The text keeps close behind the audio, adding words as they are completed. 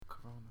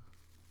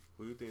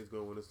Who do you think is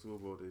going to win the Super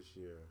Bowl this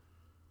year?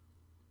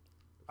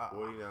 The Uh,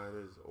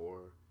 49ers or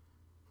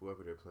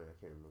whoever they're playing? I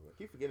can't remember. I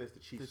keep forgetting it's the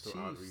Chiefs for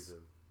odd reason.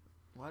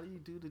 Why do you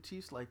do the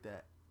Chiefs like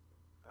that?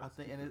 I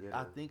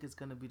think it's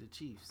gonna be the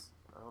Chiefs.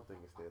 I don't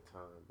think it's their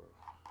time, bro.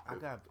 I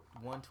got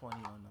 120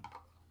 on them.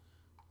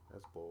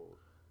 That's bold.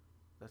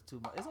 That's too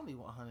much. It's only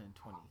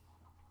 120.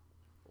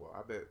 Well,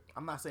 I bet.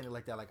 I'm not saying it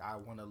like that, like I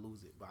want to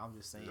lose it, but I'm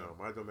just saying. No,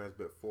 my dumbass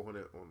bet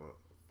 400 on the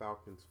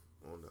Falcons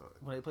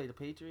when they played the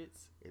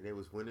Patriots, and they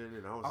was winning,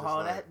 and I was just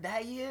like,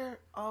 that year.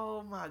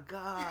 Oh my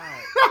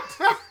god.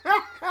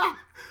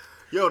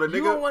 Yo, the nigga.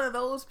 You were one of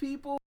those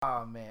people.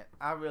 Oh man,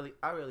 I really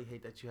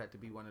hate that you had to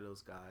be one of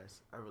those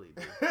guys. I really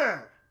do.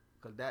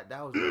 Cause that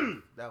was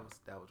rough.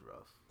 that was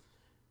rough.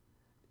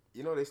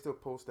 You know they still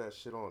post that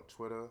shit on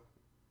Twitter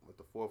with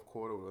the fourth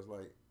quarter. It was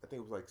like I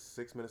think it was like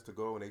 6 minutes to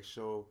go, and they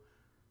show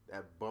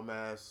that bum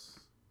ass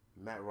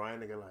Matt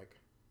Ryan nigga like.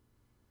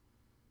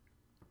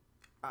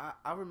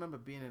 I remember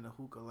being in the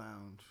hookah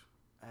lounge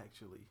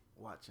actually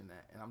watching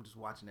that, and I'm just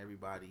watching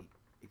everybody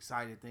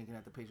excited, thinking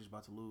that the Patriots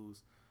about to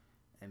lose,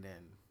 and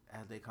then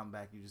as they come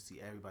back, you just see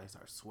everybody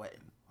start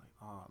sweating like,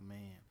 oh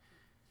man,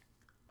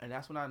 and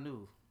that's when I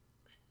knew.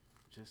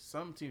 Just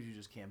some teams you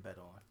just can't bet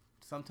on.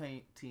 Some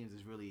teams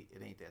is really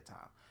it ain't their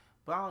time.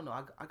 But I don't know.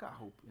 I got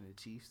hope in the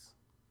Chiefs.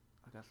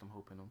 I got some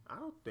hope in them. I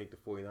don't think the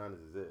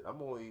 49ers is it.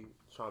 I'm only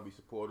trying to be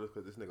supportive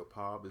because this nigga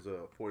Pob is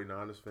a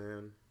 49ers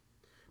fan.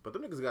 But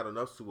them niggas got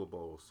enough Super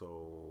Bowls,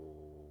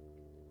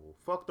 so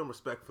fuck them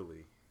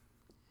respectfully.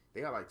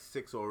 They got like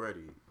 6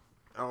 already.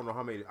 I don't know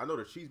how many. I know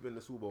the Chiefs been in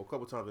the Super Bowl a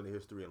couple times in their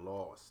history and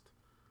lost.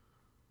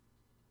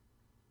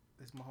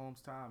 It's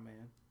Mahomes' time,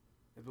 man.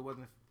 If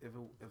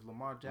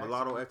Lamar Jackson,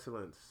 mulatto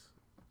excellence.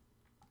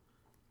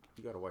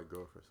 He got a white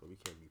girlfriend, so we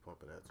can't be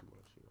pumping that too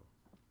much, you know.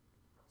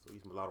 So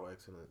he's mulatto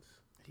excellence.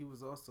 He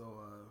was also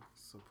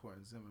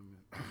supporting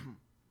Zimmerman.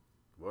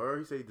 Word,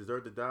 he said he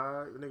deserved to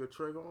die. The nigga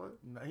Trayvon.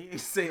 No, he didn't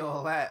say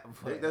all that.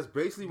 But that's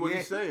basically what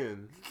he's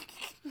saying.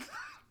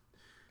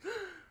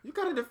 You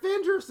gotta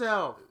defend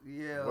yourself.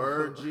 Yeah.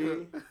 Word,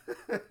 G.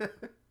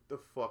 The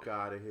fuck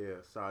out of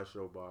here,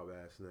 sideshow Bob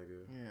ass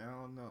nigga. Yeah, I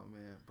don't know,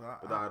 man.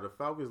 But the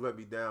Falcons let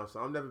me down, so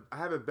I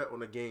haven't bet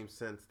on a game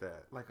since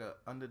that. Like a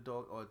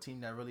underdog or a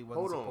team that really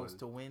wasn't supposed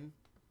to win.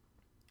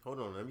 Hold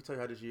on, let me tell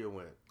you how this year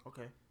went.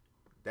 Okay.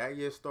 That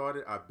year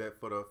started, I bet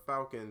for the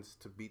Falcons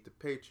to beat the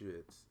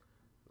Patriots.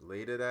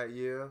 Later that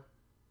year,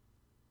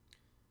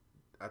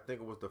 I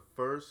think it was the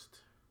first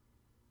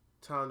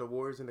time the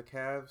Warriors and the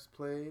Cavs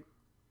played.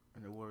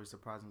 And the Warriors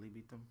surprisingly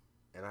beat them.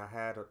 And I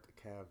had the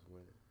Cavs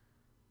winning.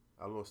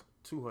 I lost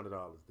 $200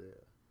 there.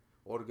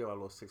 Altogether, I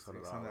lost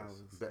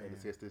 $600 betting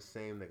against this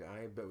same nigga.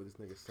 I ain't bet with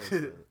this nigga since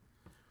then.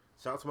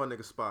 Shout out to my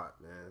nigga Spot,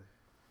 man.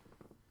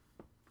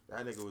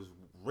 That nigga was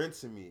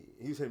rinsing me.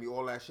 He was hitting me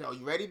all that shit. Oh,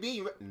 you ready,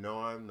 B? No,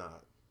 I'm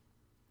not.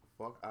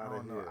 Fuck out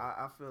of here.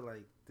 I feel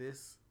like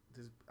this.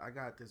 I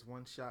got this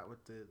one shot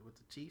with the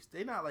Chiefs.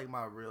 They not like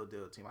my real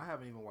deal team. I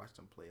haven't even watched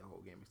them play a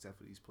whole game except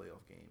for these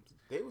playoff games.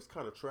 They was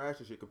kind of trash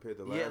this year compared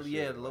to last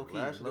year. Yeah, low key.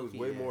 Last year was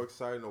way more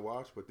exciting to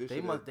watch, but this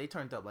year they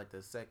turned up like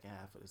the second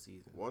half of the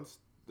season. Once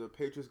the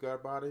Patriots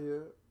got out of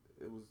here,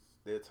 it was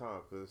their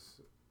time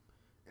because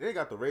they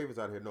got the Ravens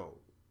out of here. No,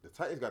 the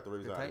Titans got the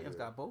Ravens out of here. The Titans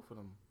got both of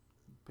them,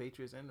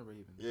 Patriots and the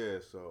Ravens. Yeah,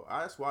 so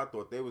that's why I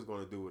thought they was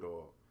going to do it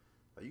all.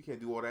 Like, you can't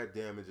do all that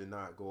damage and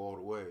not go all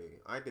the way.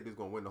 I didn't think they was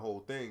going to win the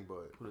whole thing,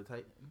 but... Who, the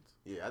Titans?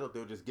 Yeah, I thought they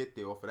would just get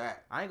there off of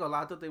that. I ain't going to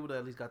lie. I thought they would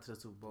have at least got to the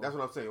Super Bowl. That's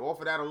what I'm saying. Off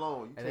of that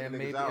alone, you and take then niggas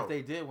maybe out. If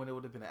they did win, it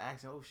would have been an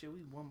accident. Oh, shit,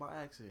 we won by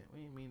accident.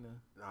 We didn't mean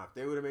to... Nah, if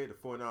they would have made the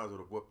 49ers would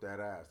have whooped that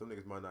ass. Them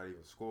niggas might not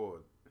even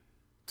scored.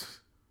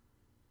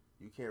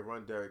 You can't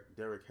run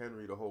Derrick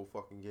Henry the whole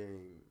fucking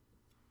game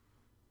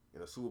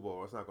in a Super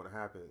Bowl. It's not going to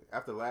happen.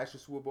 After last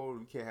year's Super Bowl,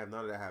 you can't have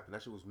none of that happen.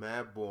 That shit was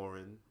mad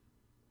boring.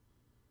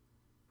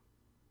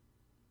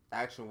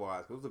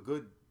 Action-wise, it was a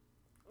good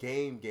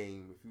game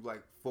if you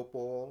like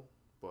football,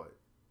 but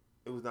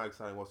it was not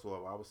exciting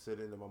whatsoever. I was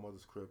sitting in my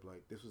mother's crib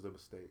like, this was a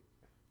mistake.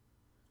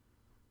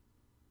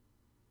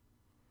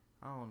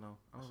 I don't know.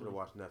 I should have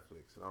watched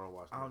Netflix, and I don't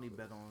watch Netflix.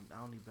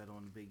 I only bet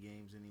on the big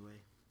games anyway.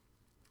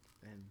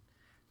 And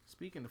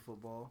speaking of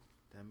football,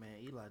 that man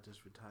Eli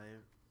just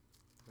retired.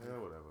 Yeah,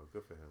 whatever.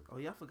 Good for him. Oh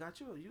yeah, I forgot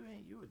you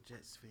a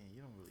Jets fan.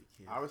 You don't really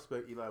care. I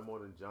respect Eli more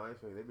than Giants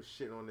fans. They've been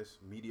shitting on this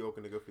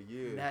mediocre nigga for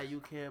years. Now you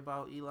care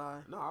about Eli?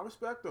 No, I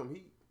respect him.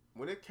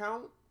 When it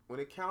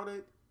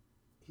counted,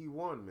 he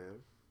won, man.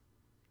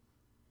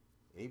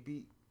 He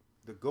beat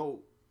the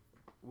GOAT.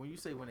 When you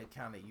say when it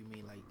counted, you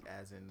mean like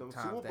as in Them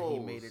times Super that Bowls.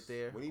 he made it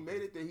there? When he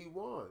made it there, he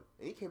won.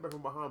 And he came back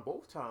from behind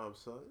both times,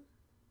 son.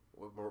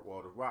 Well,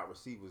 the wide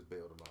receivers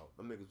bailed him out.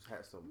 Them niggas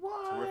had some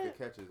terrific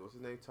catches. What's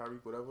his name?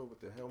 Tyreek, whatever, with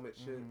the helmet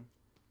shit.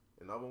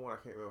 And the other one, I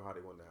can't remember how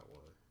they won that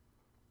one.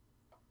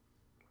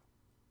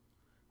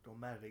 Don't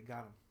matter, they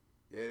got him.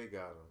 Yeah, they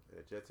got him. And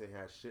the Jets ain't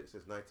had shit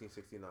since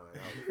 1969.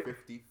 That was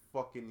 50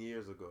 fucking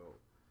years ago.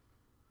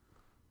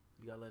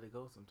 You gotta let it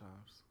go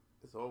sometimes.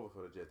 It's over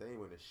for the Jets. They ain't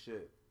winning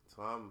shit.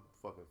 So I'm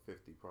fucking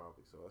 50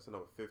 probably. So that's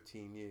another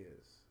 15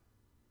 years.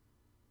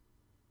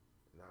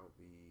 And that would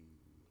be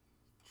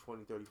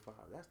 2035.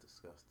 That's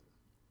disgusting.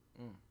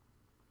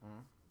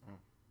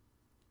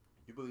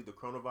 You believe the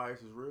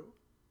coronavirus is real?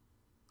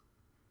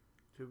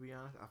 To be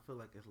honest, I feel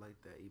like it's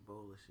like that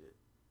Ebola shit.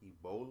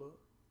 Ebola?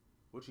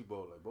 Which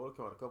Ebola? Ebola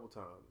came out a couple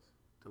times.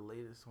 The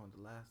latest one,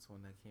 the last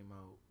one that came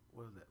out.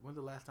 What was that? When's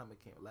the last time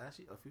it came? Last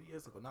year? A few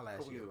years ago? Not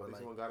last year. But like,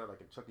 someone got it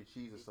like in Chuck E.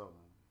 Cheese or something.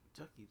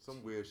 Chuck E.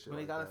 Some weird shit. When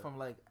they like got that. it from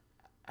like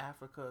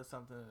Africa or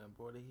something and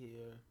brought it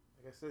here.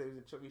 Like I said, it was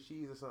in Chuck E.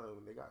 Cheese or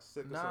something. They got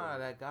sick or something. Nah,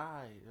 that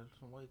guy. There's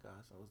some white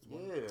guy. So it was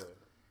yeah.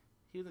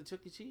 He was in Chuck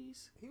E.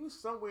 Cheese? He was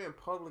somewhere in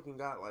public and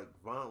got like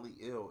violently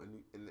ill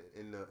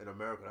in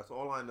America. That's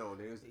all I know.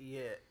 And it was,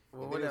 yeah.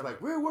 Well, and then it was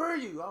like, where were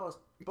you? I was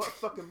butt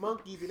fucking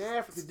monkeys in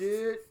Africa,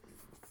 dude.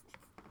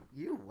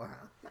 You wow.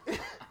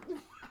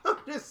 I'm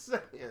just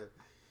saying.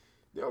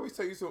 They always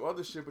tell you some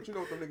other shit, but you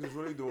know what them niggas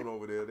really doing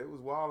over there? They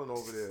was wilding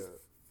over there.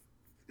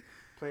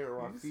 Playing with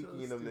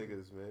Rafiki and them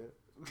niggas, man.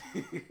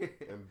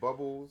 And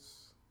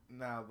Bubbles.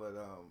 Nah, but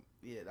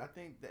yeah, I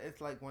think that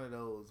it's like one of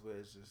those where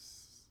it's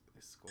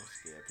gonna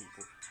scare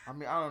people. I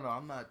mean, I don't know.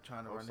 I'm not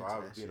trying to run into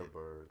that shit. A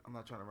bird. I'm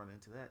not trying to run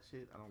into that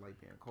shit. I don't like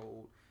being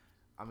cold.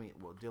 I mean,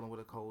 well, dealing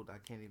with a cold, I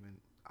can't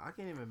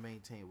even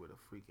maintain with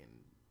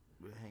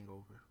a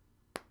hangover.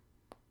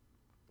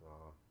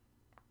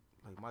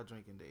 Like my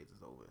drinking days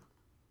is over.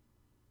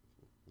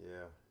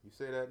 Yeah, you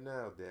say that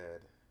now, Dad.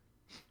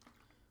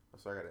 I'm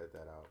sorry, I gotta edit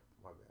that out.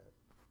 My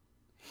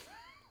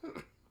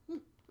bad.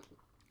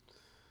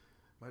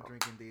 My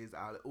drinking days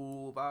out.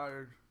 Ooh,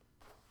 bird.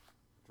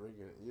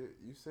 Drinking.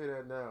 You say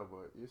that now,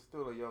 but you're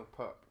still a young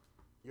pup.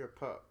 You're a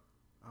pup.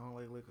 I don't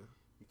like liquor.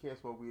 You can't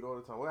smoke weed all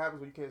the time. What happens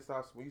when you can't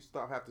stop? When you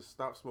have to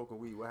stop smoking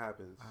weed? What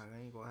happens? I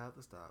ain't gonna have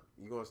to stop.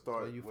 You gonna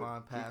start? So you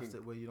find past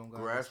it where you don't got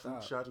to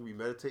stop. Grassroots shots. You be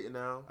meditating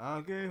now. I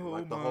can't hold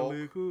like the my Hulk.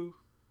 liquor.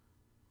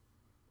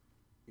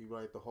 You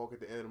like the Hulk at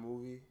the end of the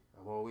movie.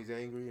 I'm always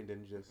angry, and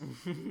then just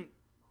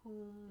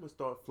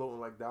start floating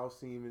like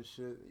Dalsim and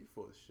shit. You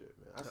full of shit,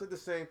 man. I said the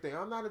same thing.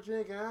 I'm not a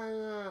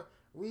drinker.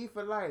 Weed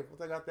for life.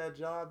 Once I got that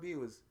job, it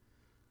was.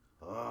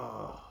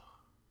 I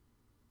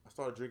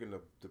started drinking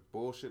the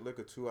bullshit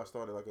liquor too. I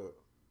started like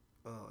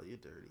you're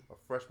dirty. A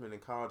freshman in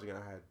college, and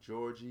I had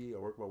Georgie. I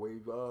worked my way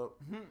up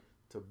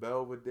to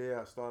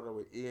Belvedere. I started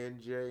with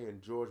E&J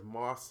and George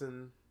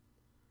Marson.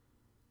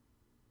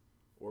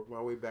 Worked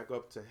my way back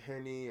up to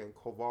Henny and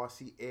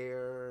Courvoisier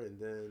Air, and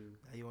then...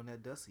 Now you on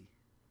that Dusty.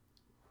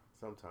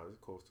 Sometimes.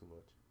 It costs too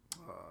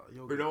much.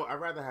 But you know, I'd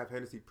rather have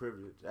Hennessy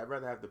Privilege. I'd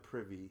rather have the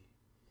Privy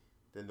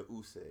than the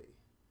Ouse.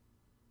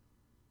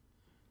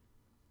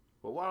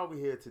 But while we're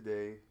here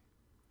today...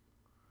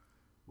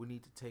 We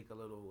need to take a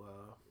little...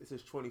 This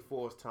is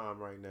 24's time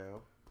right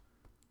now.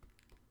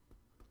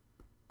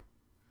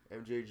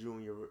 MJ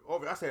Jr.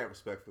 Oh, I say that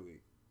respectfully.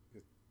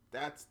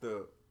 That's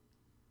the...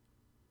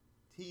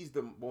 He's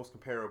the most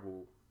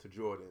comparable to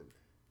Jordan,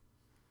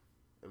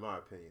 in my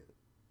opinion.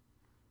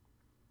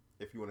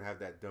 If you want to have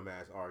that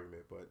dumbass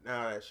argument. But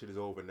now that shit is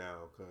over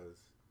now because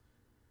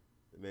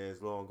the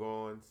man's long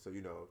gone. So,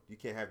 you know, you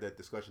can't have that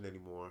discussion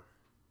anymore.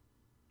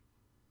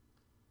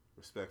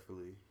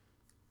 Respectfully.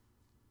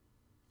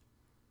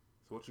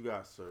 So what you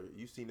got, sir?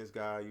 You seen this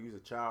guy. You was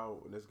a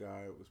child when this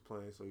guy was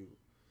playing. So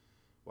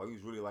while you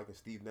was really liking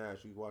Steve Nash,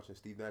 you was watching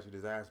Steve Nash with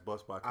his ass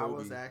bust by Kobe.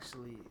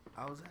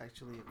 I was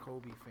actually a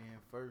Kobe fan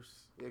first.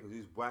 Yeah, because he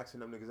was waxing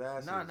them niggas'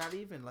 asses. Nah, not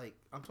even. Like,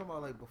 I'm talking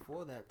about, like,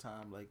 before that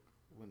time. Like,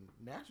 when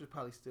Nash was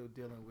probably still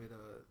dealing with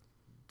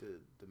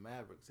the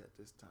Mavericks at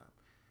this time.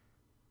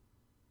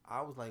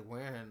 I was, like,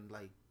 wearing,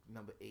 like,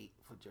 number 8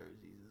 for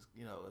jerseys,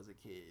 you know, as a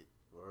kid.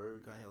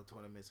 Word. Got held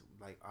tournaments.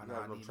 Like, you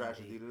have no trash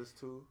Adidas,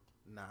 too?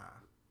 Nah.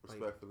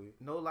 Respectfully. Like,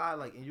 no lie,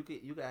 like, and you could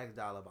ask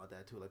Dollar about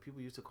that, too. Like,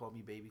 people used to call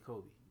me Baby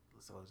Kobe.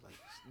 So it's like,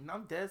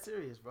 I'm dead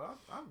serious, bro.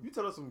 You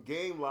telling some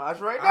game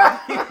lies right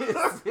now.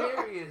 I'm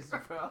serious,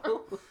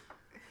 bro.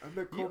 I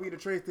met Kobe at the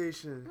train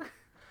station.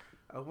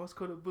 I once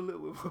caught a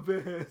bullet with my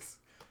bands.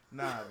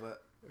 Nah,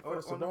 but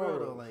on the real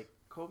though, like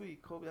Kobe,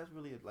 that's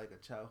really like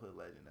a childhood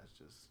legend.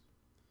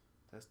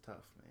 That's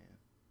tough, man.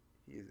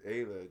 He is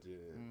a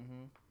legend.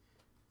 Mm-hmm.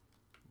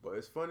 But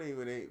it's funny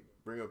when they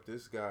bring up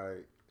this guy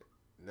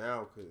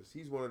now because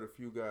he's one of the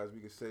few guys we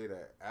could say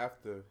that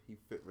after he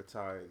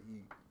retired,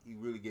 he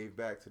really gave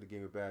back to the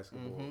game of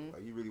basketball. Mm-hmm.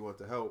 Like he really wanted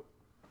to help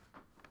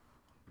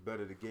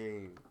better the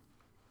game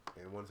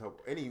and wants to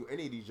help any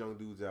of these young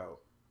dudes out.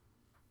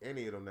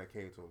 Any of them that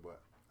came to him,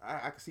 but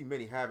I could see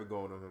many have it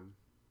going on him.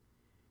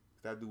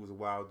 That dude was a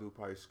wild dude,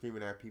 probably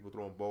screaming at people,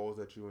 throwing balls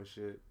at you and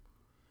shit.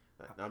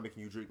 Not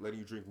making you letting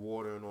you drink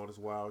water and all this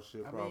wild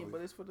shit. I mean,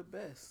 but it's for the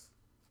best.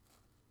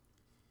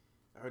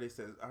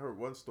 I heard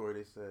one story.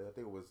 They said I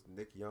think it was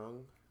Nick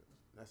Young.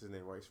 That's his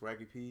name, right?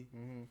 Swaggy P.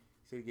 Mm-hmm. He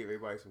said he gave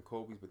everybody some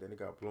Kobe's, but then it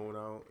got blown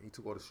out. He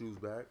took all the shoes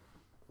back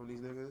from these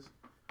niggas.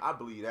 I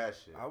believe that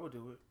shit. I would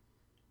do it.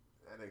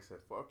 That nigga said,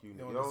 "Fuck you,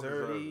 nigga. Y'all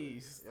deserve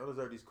these. Y'all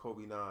deserve these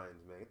Kobe 9s,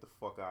 man. Get the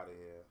fuck out of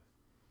here.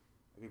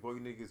 Like, boy,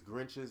 you niggas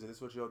Grinches, and this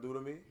what y'all do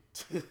to me?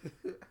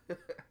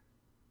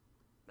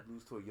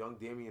 Lose to a young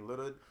Damian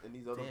Lillard and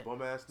these other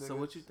bum ass niggas. So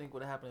what you think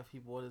would happen if he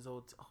bought his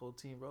whole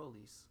team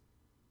rollies?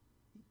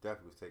 He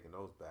definitely was taking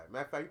those back.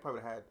 Matter of fact, he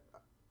probably had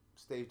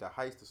staged a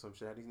heist or some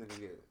shit. Had these niggas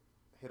get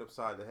hit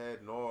upside the head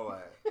and all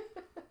that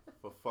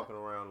for fucking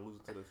around and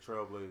losing to the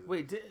Trailblazers.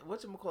 Wait,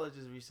 whatchamacallit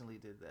just recently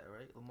did that,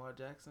 right? Lamar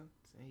Jackson?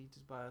 And he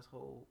just buy his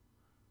whole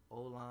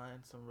O-line,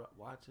 some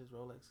watches,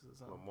 Rolexes or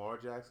something. Lamar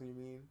Jackson, you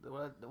mean?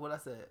 What I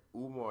said?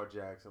 Umar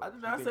Jackson. I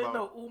did not say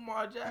no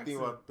Umar Jackson. You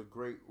think about the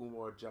great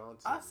Umar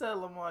Johnson. I said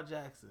Lamar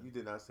Jackson. You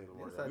did not say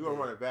Lamar Jackson. You were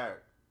running back.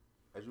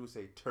 As you would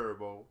say,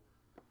 Turbo.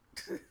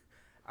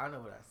 I know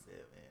what I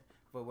said, man.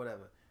 But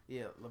whatever.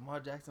 Yeah, Lamar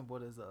Jackson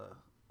bought his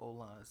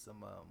O-line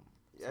some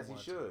yes, he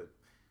should.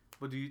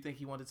 But do you think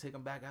he wanted to take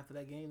him back after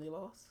that game they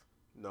lost?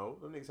 No,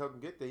 them niggas helped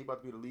him get there. He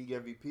about to be the league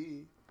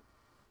MVP.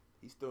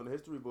 He's still in the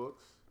history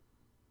books.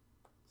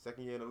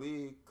 Second year in the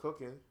league,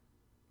 cooking.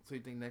 So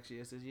you think next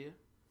year is his year?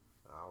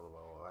 I don't know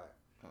about all that.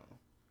 Well,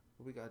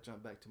 we gotta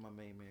jump back to my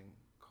main man,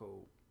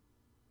 Kobe.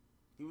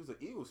 He was an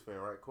Eagles fan,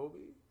 right, Kobe?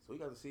 So he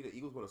got to see the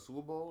Eagles win a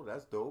Super Bowl.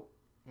 That's dope.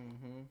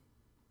 Mm-hmm.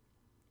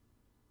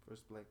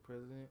 First black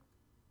president.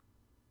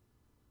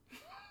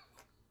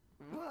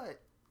 What?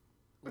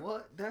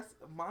 What? That's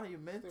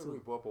monumental. Still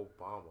brought up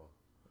Obama.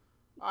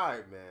 All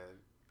right, man.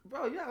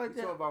 Bro, yeah, like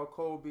that. Talking about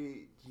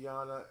Kobe,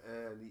 Gianna,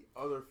 and the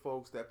other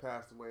folks that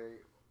passed away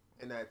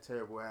in that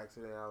terrible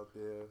accident out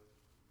there.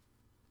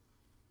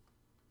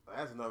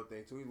 That's another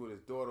thing too. He's with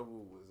his daughter, who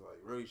was like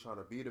really trying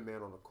to beat a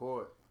man on the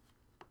court.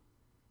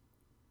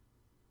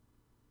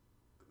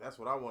 That's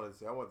what I wanted to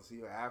see. I wanted to see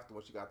her after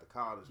when she got to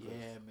college. Yeah,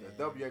 man.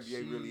 The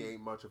WNBA really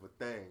ain't much of a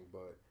thing,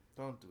 but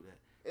don't do that.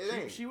 It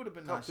ain't. She would have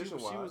been nice. She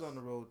was on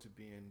the road to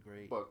being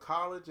great. But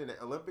college and the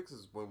Olympics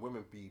is when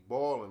women be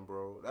balling,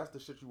 bro. That's the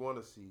shit you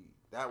want to see.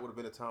 That would have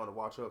been a time to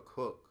watch her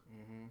cook.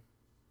 Mm-hmm.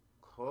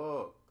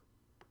 Cook.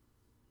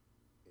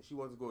 And she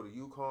wants to go to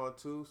UConn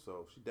too,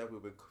 so she definitely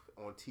would have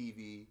been on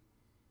TV.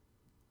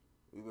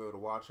 We were able to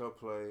watch her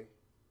play.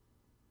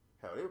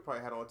 Hell, they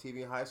probably had her on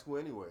TV in high school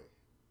anyway.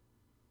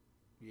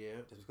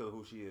 Yeah. Just because of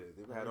who she is.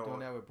 They had her doing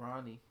that with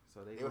Bronny.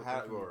 So they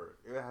had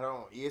her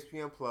on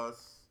ESPN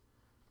Plus.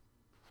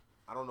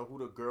 I don't know who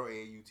the girl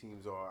AAU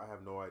teams are. I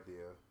have no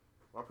idea.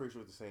 I'm pretty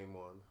sure it's the same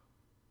one.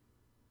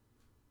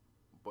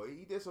 But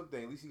he did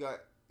something. At least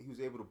he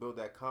was able to build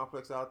that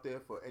complex out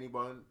there for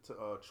anyone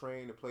to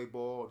train, to play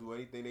ball, do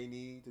anything they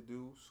need to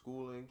do,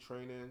 schooling,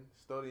 training,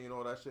 studying,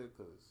 all that shit.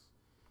 Because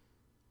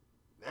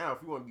now,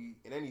 if you want to be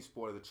in any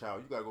sport as a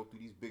child, you got to go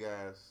through these big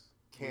ass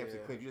camps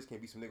and clinics. You just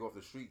can't be some nigga off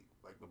the street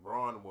like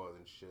LeBron was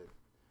and shit.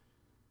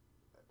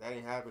 That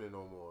ain't happening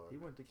no more. He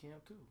went to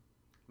camp too.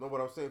 No,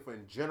 what I'm saying for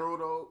in general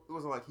though, it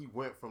wasn't like he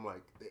went from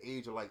like the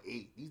age of like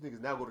 8. These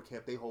niggas now go to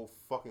camp their whole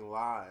fucking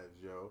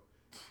lives, yo.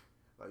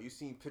 Like you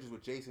seen pictures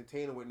with Jason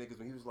Tatum with niggas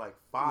when he was like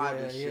 5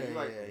 and shit. You're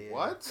like,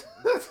 what?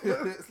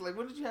 It's like,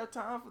 when did you have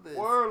time for this?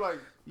 Word, like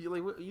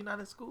you not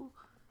in school?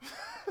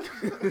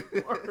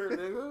 Word,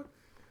 nigga.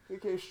 He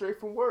came straight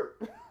from work.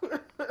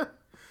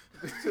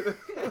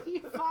 He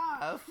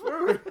 5.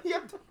 He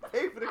had to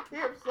pay for the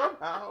camp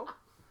somehow.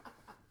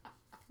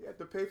 He had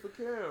to pay for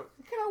camp.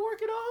 Can I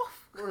work it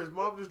off? Or his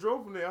mom just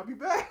drove from there. I'll be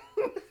back.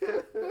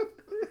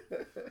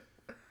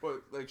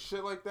 But like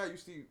shit like that, you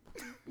see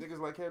niggas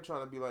like him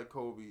trying to be like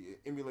Kobe,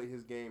 emulate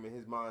his game and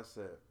his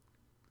mindset.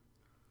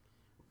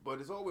 But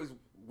it's always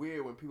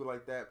weird when people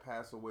like that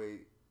pass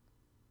away.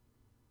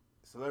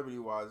 Celebrity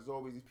wise, there's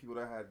always these people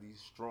that had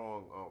these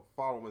strong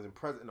followers in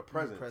the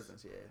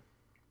presence. Yeah.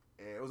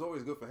 And it was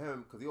always good for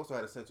him because he also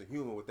had a sense of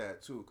humor with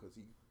that too. Because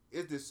he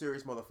is this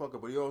serious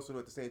motherfucker, but he also knew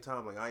at the same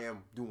time like I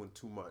am doing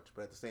too much.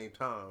 But at the same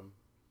time,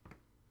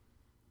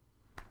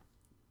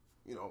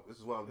 you know, this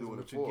is what I'm doing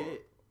it for.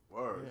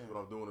 Word, this is what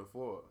I'm doing it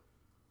for.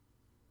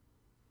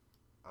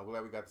 I'm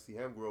glad we got to see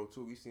him grow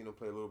too. We seen him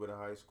play a little bit of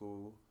high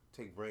school,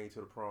 take Brainy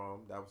to the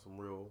prom. That was some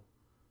real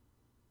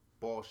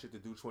ball shit to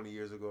do 20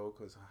 years ago.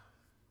 Because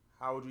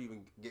how would you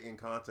even get in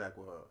contact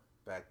with her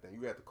back then?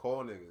 You had to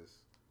call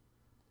niggas.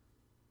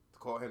 To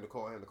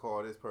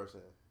call this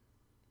person.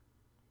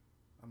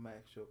 I'm going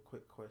to ask you a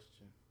quick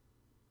question.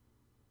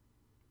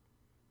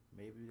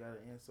 Maybe you got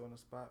an answer on the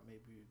spot.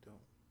 Maybe you don't.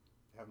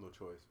 I have no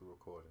choice. We're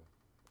recording.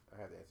 I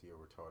have to answer your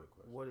retarded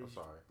question. I'm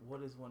sorry.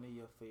 What is one of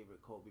your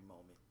favorite Kobe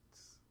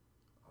moments?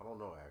 I don't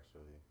know,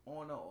 actually.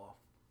 On or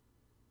off?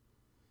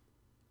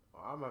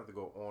 I'm going to have to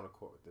go on the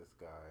court with this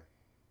guy.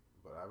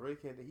 But I really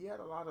can't think. He had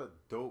a lot of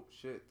dope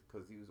shit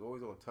because he was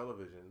always on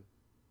television.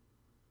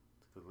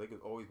 Because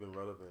Lakers always been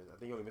relevant. I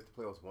think he only missed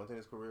the playoffs once in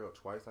his career or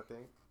twice, I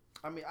think.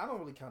 I mean, I don't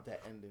really count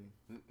that ending.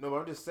 No, but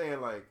I'm just saying,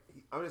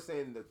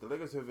 that the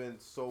Lakers have been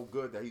so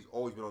good that he's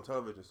always been on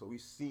television. So we've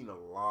seen a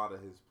lot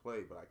of his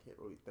play, but I can't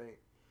really think.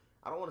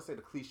 I don't want to say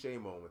the cliche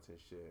moments and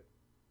shit.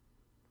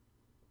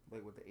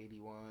 Like with the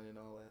 81 and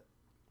all that.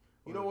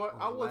 You know what?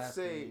 I would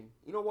say,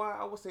 you know why?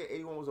 I would say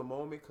 81 was a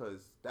moment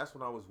because that's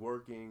when I was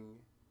working.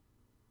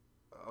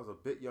 I was a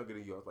bit younger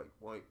than you. I was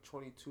like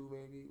 22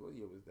 maybe. What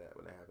year was that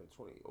when that happened?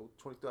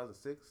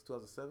 2006,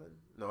 2007?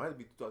 No, it had to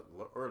be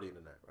earlier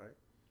than that, right?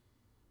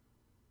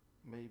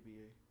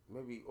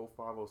 Maybe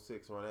 05,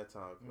 06 around that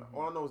time. Mm-hmm.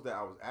 All I know is that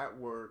I was at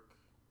work.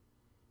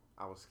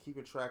 I was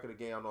keeping track of the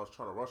game. I know I was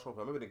trying to rush home. I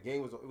remember the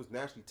game was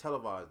nationally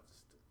televised.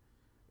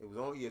 It was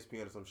on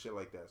ESPN or some shit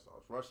like that. So I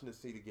was rushing to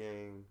see the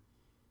game,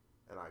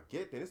 and I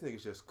get there. This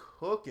nigga's just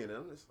cooking, and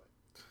I'm just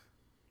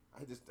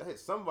like, I had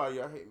somebody.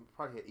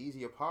 Probably had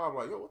Easy Power.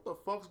 Like, yo, what the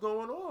fuck's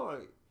going on?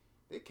 Like,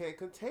 they can't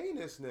contain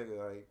this nigga.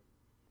 Like,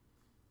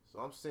 so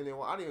I'm sitting there.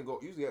 Well, I didn't even go.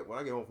 Usually, when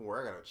I get home from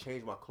work, I gotta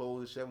change my clothes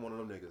and shit. I'm one of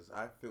them niggas.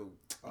 I feel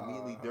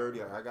immediately dirty.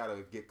 Like, I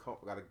gotta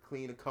gotta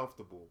clean and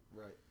comfortable.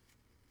 Right.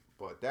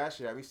 But that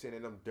shit, I be sitting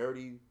in them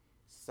dirty,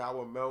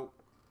 sour milk,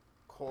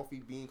 coffee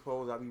bean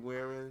clothes I be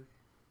wearing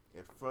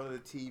in front of the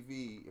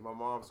TV in my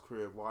mom's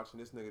crib watching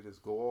this nigga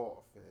just go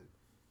off. And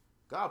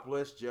God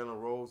bless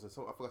Jalen Rose and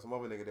I forgot some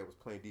other nigga that was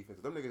playing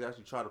defense. Them niggas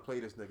actually tried to play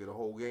this nigga the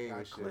whole game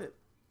and shit.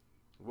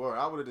 Word,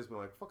 I would have just been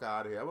like, fuck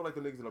out of here. I would like the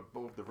niggas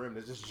above the rim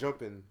that's just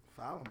jumping.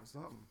 Foul him or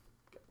something.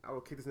 I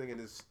would kick this nigga in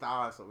his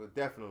thigh or something,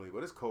 definitely.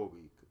 But it's Kobe.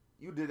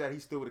 You did that, he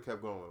still would have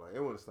kept going. Like, it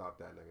wouldn't have stopped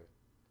that nigga.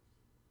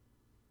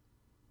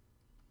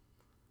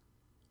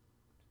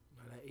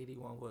 That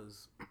 81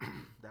 was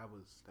that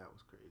was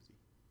crazy.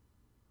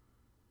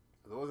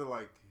 It wasn't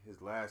like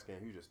his last game.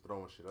 He was just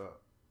throwing shit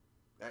up.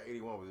 That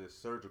 81 was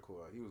just surgical.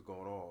 Like, he was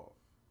going off.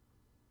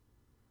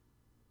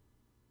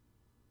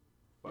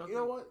 But you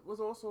know what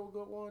was also a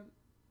good one?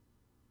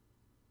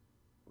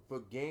 The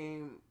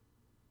game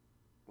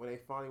when they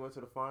finally went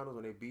to the finals,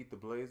 when they beat the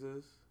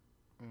Blazers.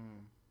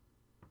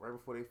 Right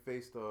before they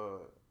faced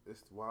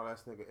this wild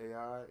ass nigga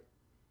AI.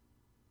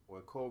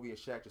 When Kobe and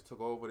Shaq just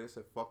took over, they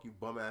said, fuck you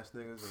bum ass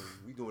niggas,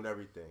 and we doing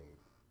everything.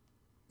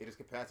 They just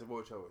can pass the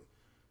ball each other.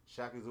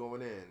 Shaq is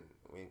going in.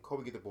 When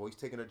Kobe get the ball, he's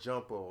taking a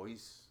jumper, or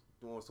he's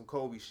doing some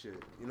Kobe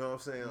shit. You know what I'm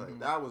saying? Like,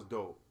 that was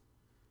dope.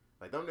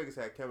 Like, them niggas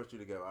had chemistry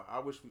together. I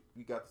wish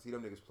we got to see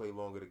them niggas play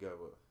longer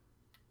together.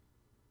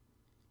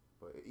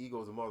 But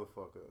ego's a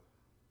motherfucker.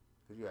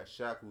 Because you had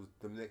Shaq,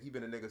 he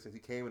been a nigga since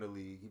he came in the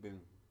league. He been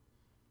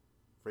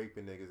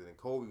raping niggas, and then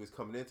Kobe was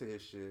coming into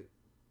his shit.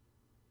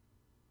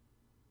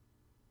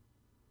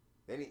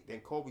 Then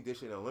Kobe did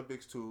shit in the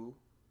Olympics too.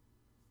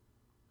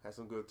 Had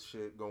some good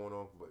shit going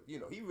on, but you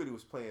know he really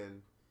was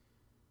playing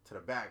to the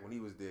back when he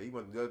was there. He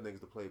wanted the other niggas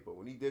to play, but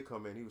when he did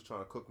come in, he was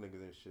trying to cook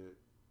niggas and shit.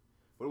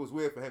 But it was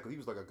weird for him because he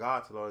was like a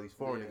god to a lot of these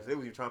foreign niggas. They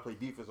was even trying to play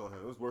defense on him.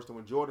 It was worse than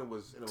when Jordan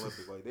was in the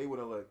Olympics. Like they would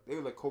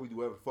let Kobe do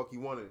whatever the fuck he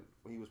wanted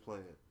when he was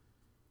playing.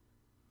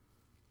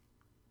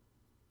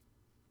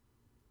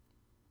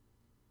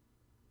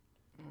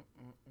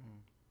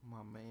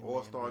 My man.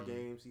 All-Star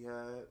games he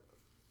had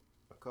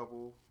a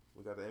couple.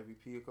 We got the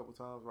MVP a couple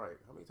times, right?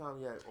 How many times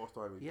he had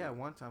All-Star MVP? Yeah,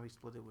 one time he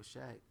split it with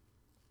Shaq.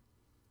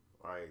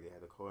 Right, they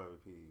had the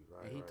co-MVP,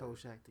 right? And he told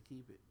Shaq to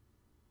keep it.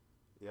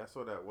 Yeah, I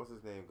saw that. What's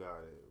his name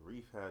got it?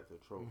 Reef had the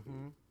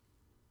trophy.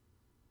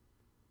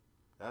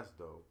 That's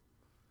dope.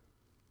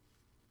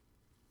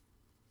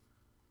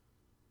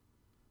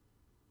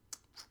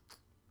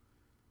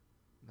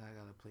 Now I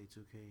gotta play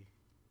 2K.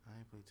 I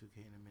ain't played 2K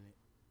in a minute.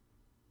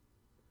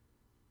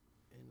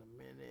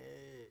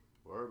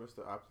 Word,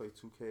 Mr. I play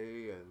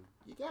 2K and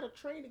you gotta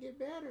train to get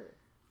better.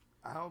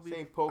 I don't be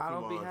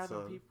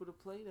having people to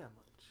play that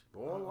much.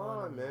 Go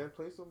online, man.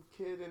 Play some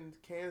kid in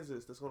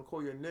Kansas that's gonna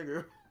call you a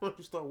nigger once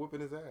you start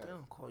whipping his ass. They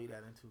don't call you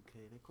that in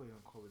 2K. They call you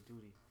on Call of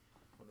Duty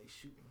when they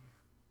shooting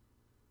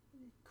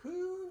you.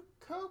 Cool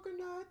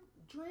coconut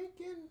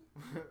drinking.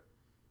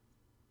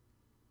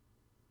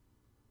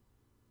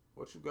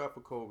 What you got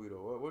for Kobe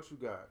though? What you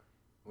got?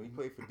 When he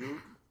played for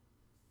Duke?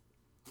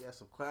 He had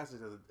some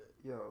classes as a...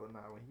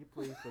 when he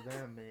played for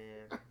them,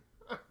 man,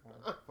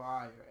 on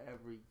fire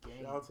every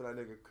game. Shout out to that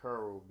nigga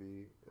Curl,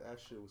 B. That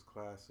shit was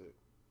classic.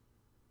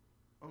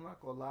 I'm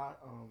not gonna lie.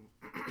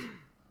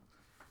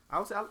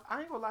 I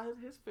ain't gonna lie.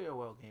 His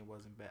farewell game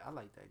wasn't bad. I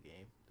like that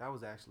game. That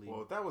was actually.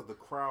 Well, that was the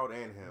crowd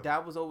and him.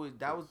 That was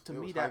to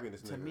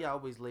me. I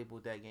always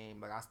labeled that game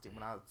like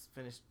when I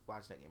finished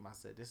watching that game, I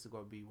said this is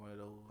gonna be one of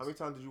those. How many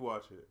times did you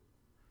watch it?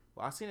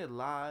 Well, I seen it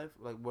live,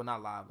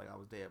 not live, like I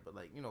was there, but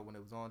when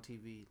it was on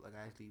TV, like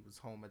I actually was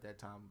home at that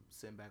time,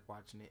 sitting back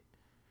watching it,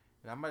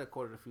 and I might have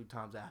caught it a few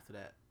times after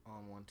that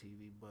on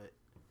TV. But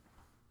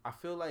I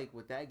feel like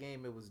with that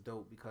game, it was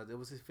dope because it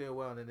was his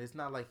farewell, and it's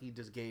not like he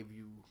just gave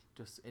you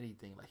just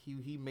anything. Like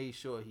he made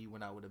sure he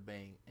went out with a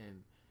bang,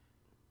 and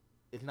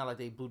it's not like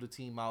they blew the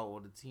team out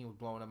or the team was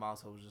blowing them out.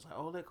 So it was just like,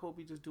 oh, let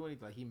Kobe just do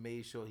anything. Like he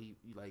made sure he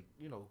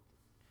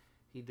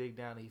dig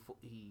down. And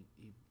he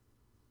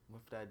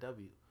went for that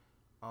W.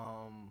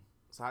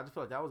 So I just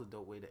feel like that was a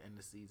dope way to end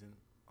the season.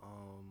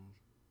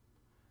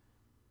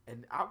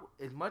 And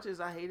as much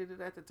as I hated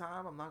it at the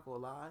time, I'm not gonna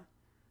lie,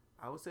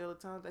 I would say all the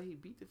time that he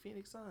beat the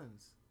Phoenix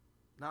Suns.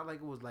 Not like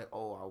it was like,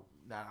 I'm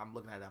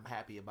looking at it, I'm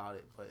happy about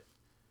it, but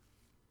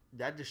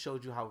that just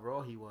showed you how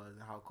raw he was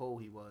and how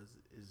cold he was.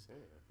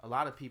 A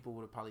lot of people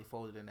would have probably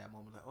folded in that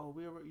moment,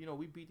 like,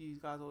 we beat these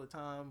guys all the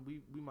time.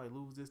 We might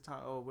lose this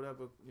time or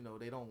whatever.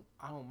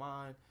 I don't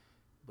mind.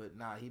 But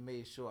nah, he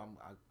made sure I'm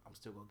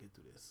still gonna get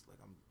through this. Like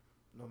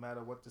no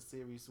matter what the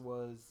series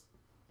was,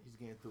 he's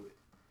getting through it.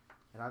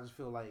 And I just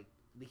feel like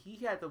he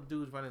had them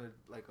dudes running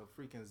a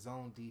freaking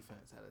zone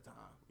defense at a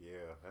time.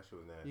 Yeah, that shit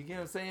was nasty. You get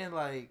what I'm saying?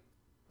 Like,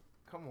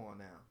 Come on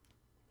now.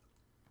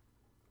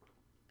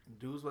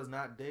 Dudes was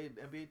not dead.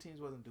 NBA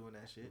teams wasn't doing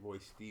that shit. Boy,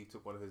 Steve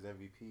took one of his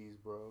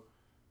MVPs, bro.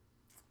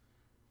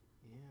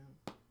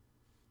 Yeah.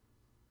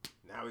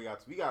 Now we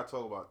gotta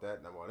talk about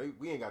that. Now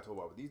we ain't gotta talk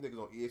about it. But these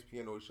niggas on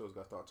ESPN or these shows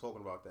gotta start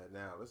talking about that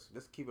now.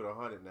 Let's keep it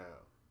 100 now.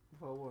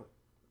 For what?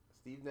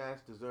 Steve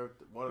Nash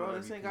deserved one of the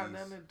MVPs. This ain't got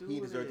nothing to do with it. He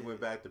deserved to win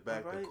back to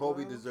back. Right,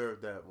 Kobe bro.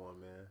 deserved that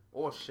one, man.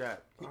 Or Shaq.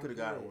 He could have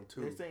got one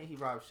too. They're saying he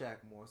robbed Shaq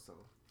more so.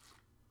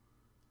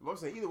 I'm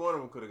saying either one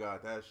of them could have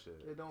got that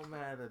shit. It don't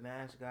matter.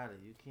 Nash got it.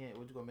 You can't.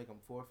 What, you gonna make him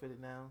forfeit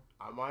it now?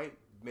 I might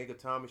make a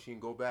time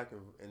machine, go back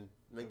and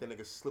make that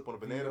nigga slip on a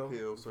banana Veto.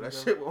 peel so that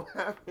Veto. shit won't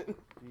happen.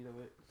 Veto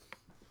it.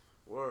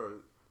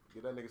 Word.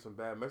 Get that nigga some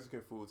bad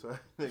Mexican food. So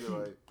that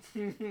nigga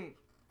like,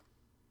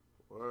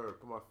 word.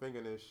 Put my finger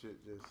in this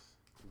shit. Just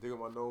dig in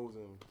my nose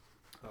and.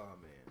 Oh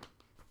man.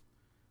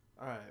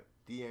 All right.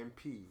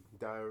 DMP.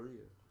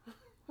 Diarrhea.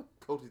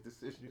 Coach's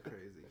decision. You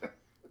crazy.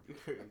 You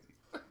crazy.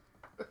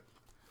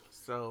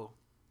 So,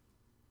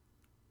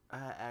 I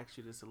had asked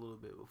you this a little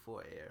bit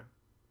before air.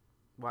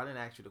 Well, I didn't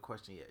ask you the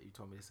question yet. You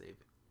told me to save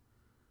it.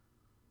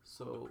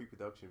 So the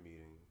pre-production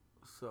meeting.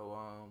 So,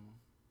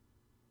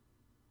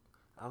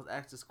 I was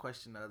asked this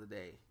question the other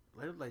day,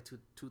 like 2-3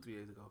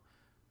 days ago.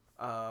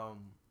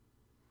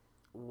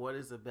 What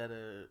is a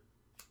better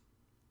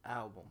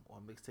album or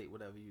mixtape,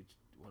 whatever you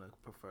want to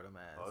prefer them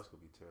as? Oh, that's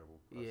gonna be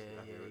terrible.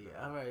 Yeah.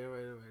 All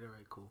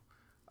right, cool.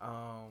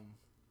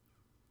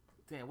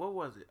 Damn, what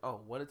was it? Oh,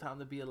 What a Time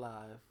to Be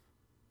Alive.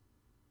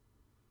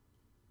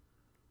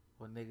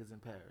 Or Niggas in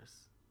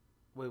Paris.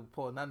 Wait,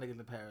 Paul, not Niggas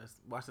in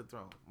Paris. Watch the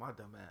Throne. My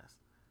dumb ass.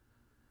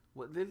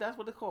 That's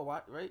what they call,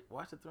 right?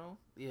 Watch the Throne?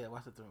 Yeah,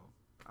 Watch the Throne.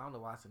 I don't know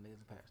why I said Niggas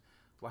in Paris.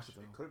 Watch the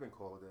Throne. It could have been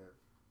called that.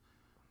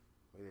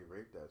 Maybe they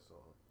raped that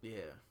song.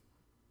 Yeah.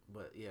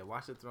 But yeah,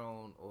 Watch the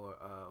Throne or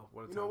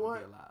What a Time to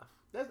Be Alive.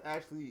 That's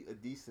actually a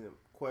decent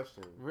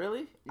question. Really?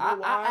 You know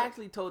why? I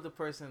actually told the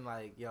person,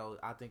 like, yo,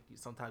 I think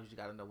sometimes you just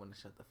gotta know when to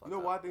shut the fuck up. You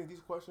know why I think these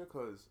questions?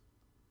 Because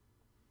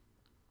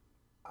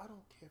I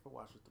don't care for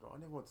Watch the Throne. I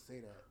never want to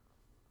say that.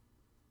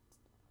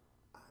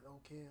 I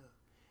don't care.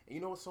 And you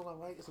know what song I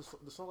like?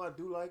 The song I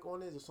do like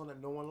on it is a song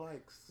that no one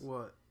likes.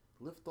 What?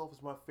 Lift Off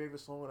is my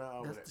favorite song on that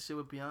album. That's the shit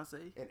with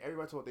Beyonce? And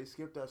everybody told they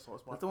skipped that song.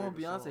 It's my That's the one with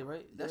favorite Beyonce, song.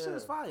 right? That shit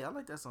is fire. I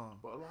like that song.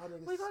 But a lot of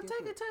niggas We gonna skip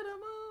take it to the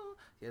moon.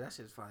 Yeah, that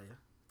shit is fire.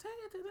 Take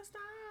it to the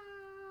stars.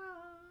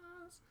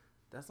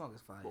 That song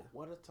is fire. But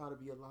What a Time to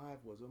Be Alive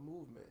was a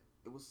movement.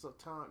 It was a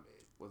time.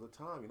 It was a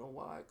time. You know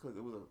why? Because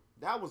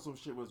that was some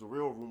shit. Was a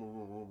real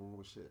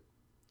rumor shit.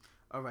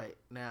 All right,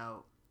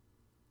 now.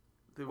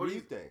 What do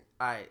you think?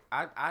 All right,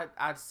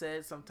 I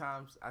said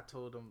sometimes I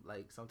told them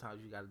like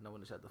sometimes you gotta know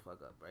when to shut the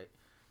fuck up, right?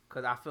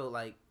 Because I feel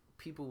like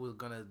people was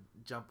gonna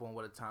jump on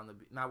What a Time to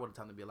Be, not What a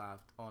Time to Be Alive,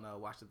 on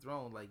Watch the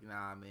Throne. Like,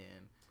 nah,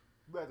 man.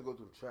 You have to go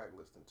through the track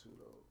listing too,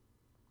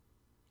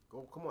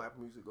 though. Come on,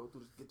 Apple Music, go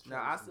through this. Get the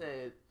track Now listing. I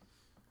said.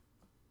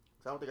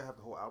 I don't think I have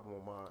the whole album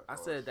on mine. I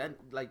said that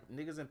like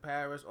Niggas in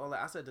Paris, all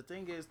that. I said the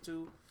thing is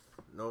too.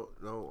 No.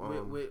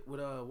 With What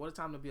a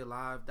Time to Be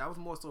Alive, that was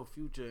more so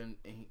Future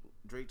and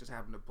Drake just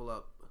happened to pull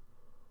up.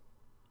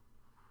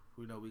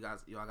 You know,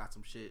 I got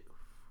some shit.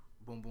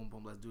 Boom, boom,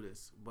 boom. Let's do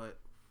this. But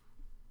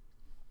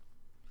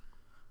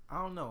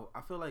I don't know.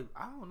 I feel like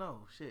I don't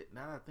know. Shit.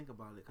 Now that I think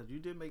about it, because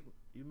you made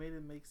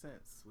it make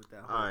sense with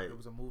that. Whole, It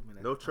was a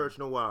movement. No Church,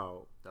 No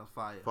Wild. That's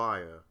fire.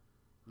 Fire.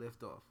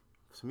 Lift Off.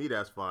 To me,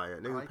 that's fire.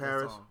 Niggas like in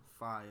Paris.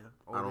 Fire.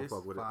 Otis, I don't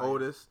fuck with fire. it.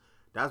 Otis.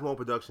 That's more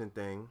production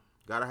thing.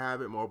 Gotta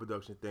have it. More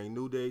production thing.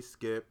 New Day.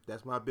 Skip.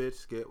 That's my bitch.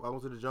 Skip.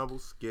 Welcome to the Jungle.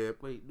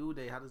 Skip. Wait, New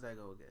Day. How does that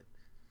go again?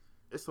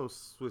 It's some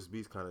Swiss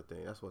Beats kind of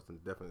thing. That's what's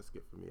definitely a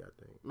skip for me, I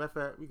think. Matter of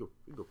fact, we go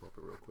pump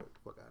it real quick.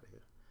 Fuck out of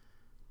here.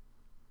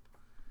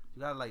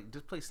 You gotta like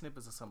just play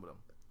snippets of some of them.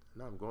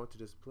 No, I'm going to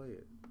just play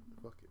it.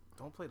 Fuck it.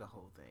 Don't play the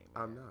whole thing,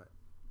 man. I'm not.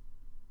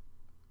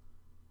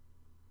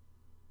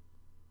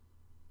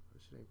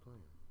 This shit ain't playing.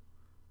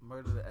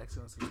 Murder to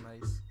Excellence is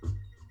nice.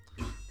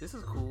 This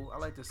is cool. I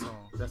like this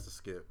song. That's a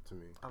skip to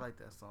me. I like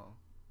that song.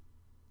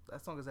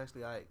 That song is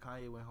actually alright.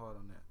 Kanye went hard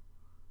on that.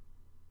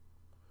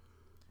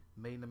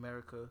 Made in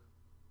America.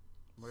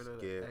 Murder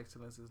to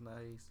Excellence is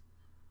nice.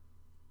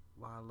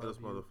 Why I Love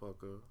You.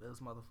 Motherfucker. This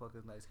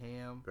motherfucker's nice.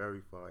 Ham.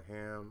 Very fire.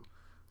 Ham.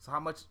 So how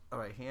much? All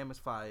right, Ham is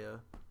fire.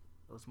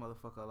 Those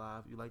motherfucker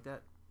alive. You like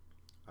that?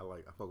 I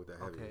fuck with that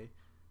heavy. Okay.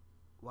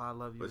 Why I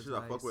Love You. But is shit,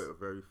 nice. I fuck with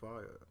very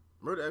fire.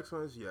 Murder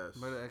Excellence, yes.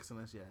 Murder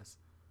Excellence, yes.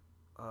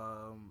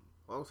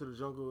 Welcome to the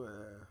Jungle.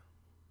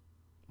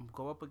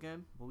 Go Up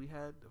Again. What we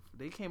had,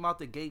 they came out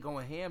the gate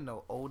going ham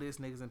though. Otis,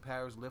 Niggas in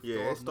Paris, Lift Off.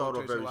 Yeah, it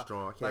started off very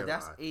strong. I can't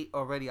that's lie. 8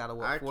 already out of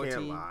what? 14.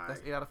 Can't lie.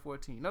 That's 8 out of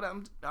 14.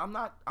 No, I'm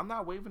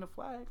not waving the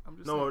flag. I'm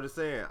just No, saying. I'm just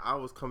saying. I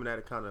was coming at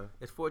it kind of.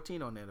 It's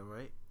 14 on there, though,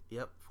 right?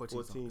 Yep, 14.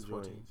 14 14.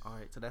 joints. All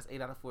right, so that's 8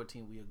 out of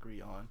 14 we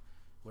agree on,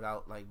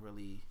 without like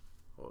really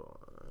Hold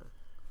on.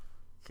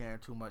 caring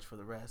too much for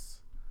the rest.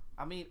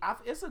 I mean,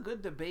 it's a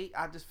good debate.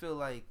 I just feel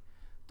like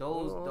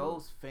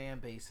those fan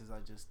bases are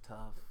just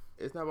tough.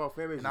 It's not about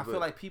fan bases. And I feel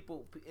like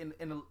people in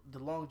the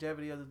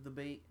longevity of the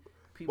debate,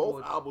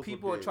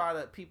 People will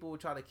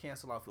try to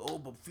cancel out. Oh,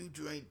 but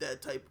Future ain't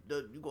that type.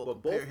 You go but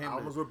compare both him.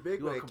 Albums were big.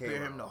 You when gonna they compare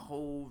came him to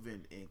Hove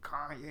and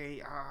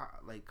Kanye?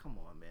 Like, come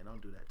on, man,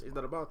 don't do that. It's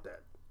not about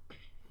that.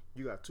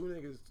 You got two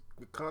niggas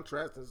with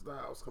contrasting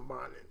styles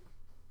combining.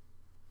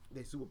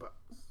 They superpowers.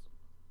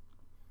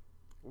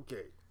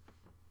 Okay.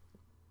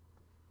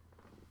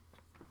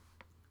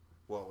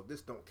 Well,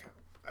 this don't count.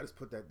 I just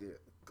put that there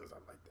because I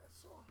like that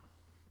song.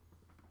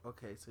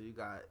 Okay, so you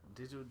got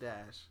Digital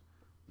Dash,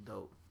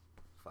 dope,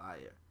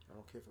 fire. I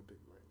don't care for Big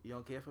Rings. You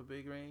don't care for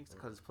Big Rings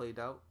because it's played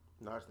out?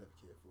 No, I just never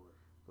cared for it.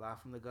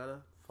 Live from the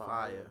Gutter,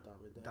 fire.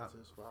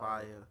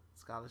 Fire.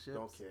 Scholarships,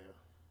 don't care.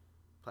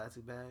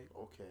 Plastic Bag,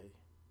 okay.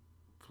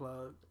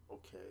 Plug,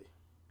 okay.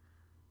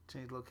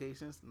 Change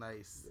Locations,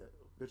 nice. Yeah,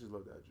 bitches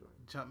love that joint.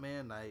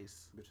 Jumpman,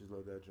 nice. Bitches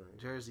love that joint.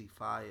 Jersey,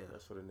 fire.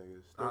 That's for the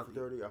niggas. 30 for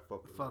 30, I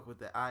fuck with Fuck with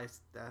the ice.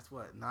 That's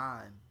what,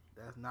 9.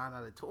 That's 9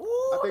 out of 12. Ooh,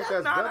 I think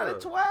that's 9 better. out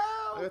of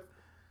 12.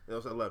 It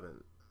was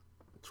 11.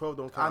 12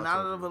 don't count. 9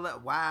 out of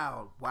 11.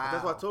 Wow.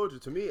 That's what I told you.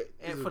 To me,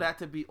 and for that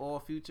to be all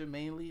Future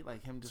mainly,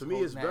 like him just to me,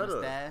 it's holding that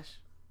better. stash.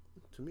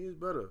 To me, it's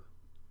better.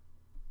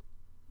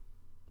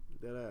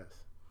 That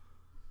ass.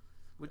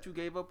 What you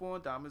gave up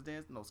on? Diamonds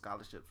Dance? No,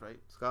 Scholarships, right?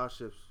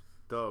 Scholarships,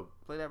 dub.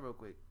 Play that real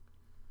quick.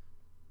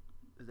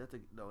 Is that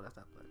the... No, that's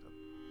not Platinum.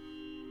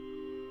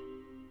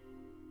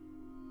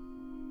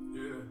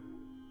 Yeah.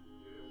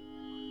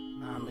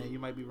 Nah, man, you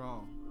might be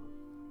wrong.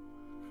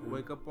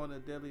 Wake up on the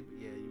daily...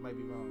 Yeah, you might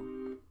be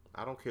wrong.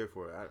 I don't care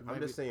for it. I'm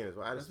just saying this.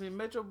 That's me.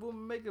 Metro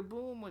Boom, make it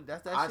boom.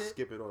 That's that I shit. I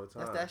skip it all the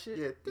time. That's that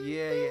shit. Yeah.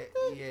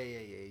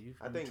 You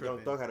I think tripping. Young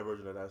Thug had a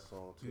version of that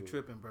song too. You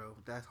tripping, bro?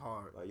 That's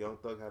hard. Like Young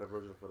Thug had a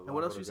version for the. And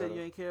what else you said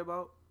you ain't care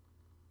about?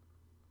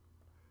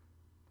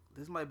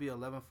 This might be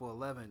 11 for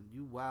 11.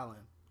 You wildin'.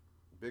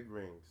 Big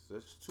Rings.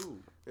 That's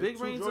two. Big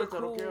Rings are cool.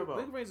 I don't care about.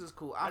 Big Rings is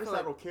cool. I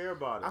don't care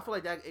about it. I feel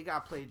like that it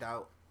got played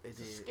out. It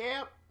did.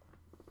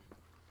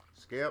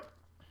 Skip.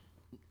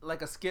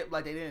 Like a skip,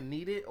 like they didn't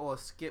need it, or a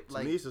skip, To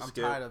like me, it's a I'm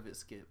skip. tired of it.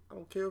 Skip. I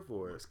don't care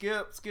for it.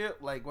 Skip,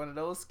 like one of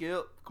those.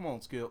 Skip. Come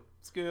on, skip.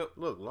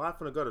 Look, Live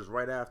from the Gutter is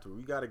right after.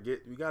 We gotta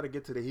get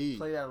to the heat.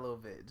 Play that a little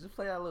bit. Just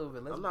play that a little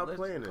bit. I'm not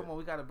playing it. Come on,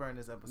 we gotta burn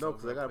this episode. No,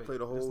 because I gotta play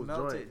the whole just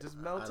melt joint. It. Just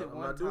melt it I'm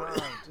one not doing time.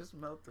 it. Just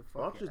melt the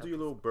Why fucking. don't you just do your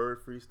little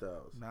bird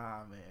freestyles?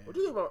 Nah, man. What do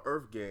you think about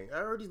Earth Gang? I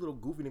heard these little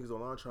goofy niggas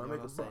online trying to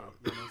make a say. bomb.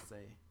 You don't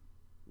say.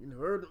 You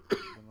heard them? You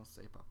don't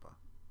say, Papa.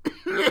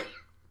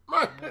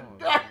 My Come on,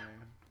 God. man.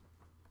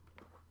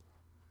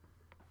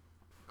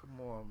 Come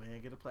on, man.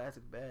 Get a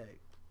plastic bag.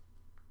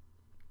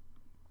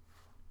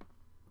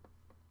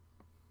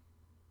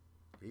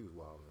 He was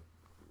wilding.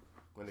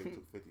 When they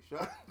took 50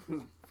 shots.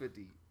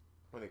 50.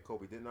 When they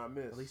Kobe did not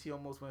miss. At least he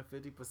almost went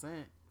 50%.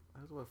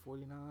 That's what,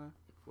 49,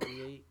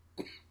 48.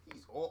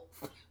 He's off.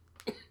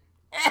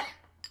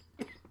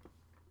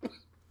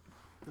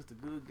 Just a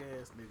good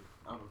gas nigga.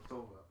 I'm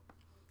sober.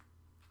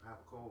 I have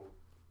a cold.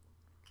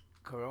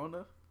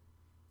 Corona?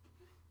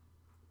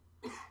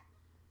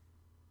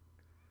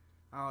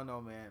 I don't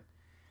know, man.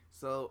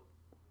 So,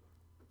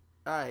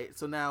 all right.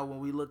 So now when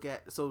we look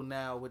at,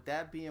 with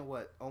that being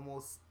what,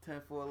 almost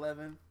 10 for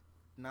 11,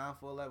 9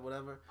 for 11,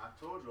 whatever. I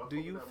told you. Do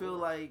you feel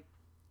like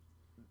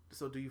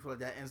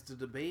that ends the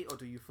debate, or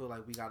do you feel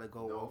like we gotta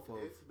go off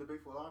of? It's a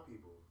debate for a lot of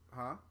people.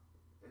 Huh?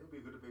 It'll be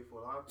a good debate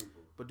for a lot of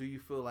people. But do you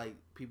feel like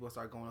people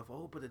start going off?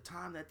 Oh, but the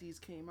time that these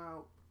came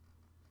out.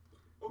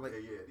 Okay, Like,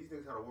 yeah, these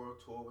niggas had a world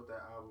tour with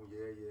that album.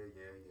 Yeah.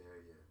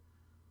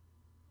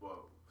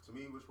 Well, to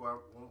me, which one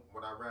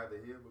would I rather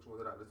hear? Which one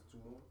did I listen to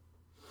more?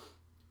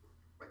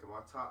 Like in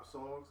my top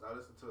songs, I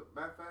listen to.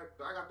 Matter of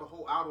fact, I got the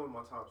whole album in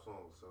my top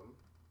songs,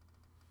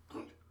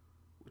 son.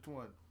 Which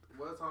one?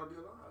 What a Time to Be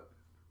Alive.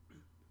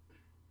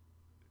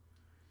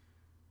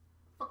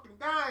 Fucking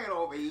dying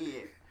over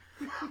here.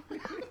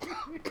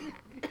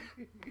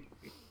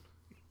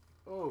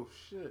 Oh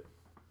shit!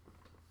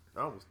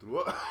 I almost threw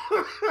up.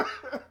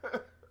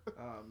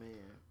 Oh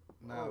man,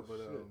 nah, Oh, but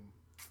shit.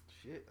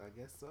 shit, I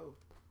guess so.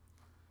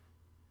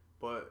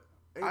 But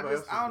I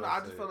don't know.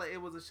 I just feel like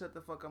it was a shut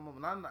the fuck up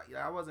moment. I'm not.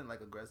 I wasn't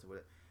like aggressive with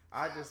it.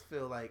 I just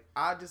feel like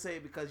I just say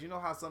it because you know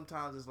how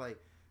sometimes it's like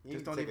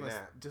just don't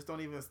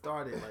even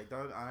start it. Like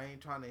I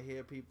ain't trying to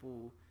hear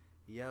people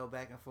yell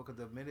back and forth. Cause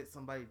the minute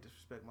somebody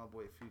disrespect my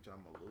boy Future,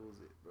 I'm gonna lose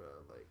it, bro.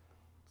 Like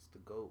it's the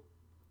GOAT.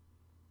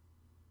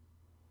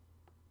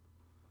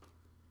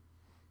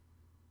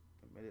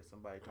 The minute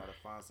somebody try to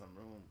find some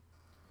room,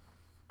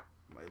 I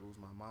might lose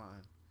my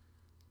mind.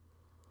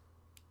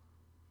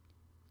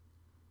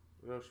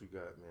 What else you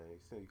got, man? You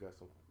said you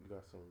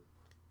got some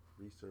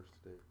research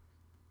today.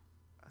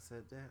 I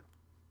said that.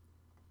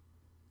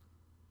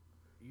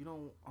 You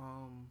don't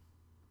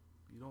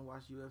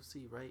watch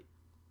UFC, right?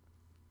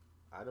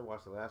 I didn't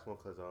watch the last one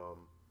because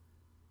I'm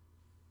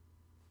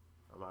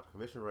out of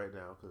commission right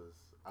now because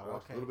I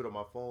watched a little bit on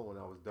my phone when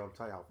I was dumb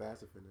tight how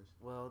fast it finished.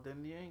 Well,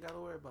 then you ain't gotta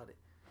worry about it.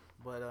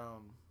 But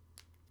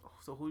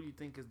so who do you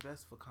think is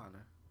best for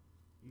Conor?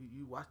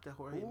 You watch that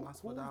Jorge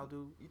Masvidal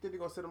dude? You think they're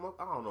gonna set him up?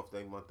 I don't know if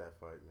they want that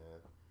fight,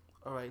 man.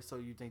 All right, so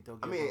you think they'll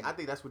give I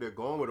think that's where they're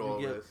going with all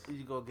this.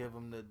 You go give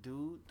him the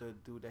dude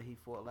that he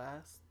fought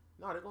last?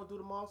 No, they're going to do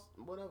the Moss,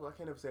 whatever. I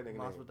can't ever say that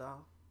name. Masvidal?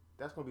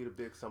 That's going to be the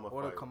big summer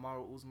or fight. Or the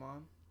Kamaru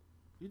Usman?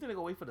 You think they're going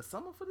to wait for the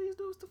summer for these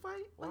dudes to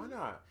fight? Why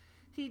not?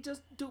 He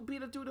just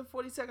beat a dude in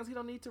 40 seconds. He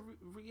don't need to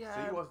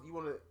rehab. So you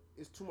want to...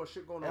 It's too much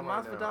shit going on and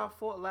right now. And Masvidal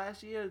fought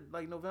last year,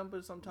 like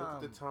November sometime.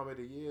 Look at the time of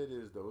the year it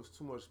is, though. It's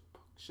too much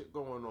shit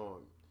going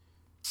on.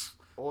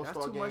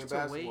 All-Star game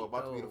basketball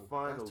about to be the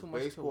finals.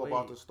 Baseball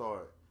about to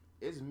start.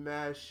 It's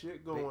mad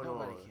shit going on.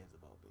 Nobody cares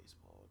about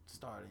baseball.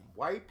 Starting.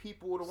 White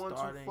people are the ones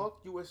who fuck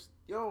you.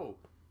 Yo,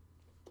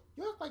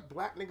 you act like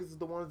black niggas is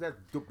the ones that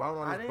bound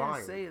on this buying. I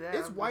didn't say that.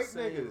 It's white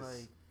niggas.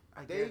 Like,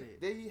 I get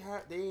it.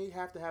 They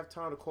have to have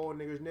time to call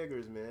niggers,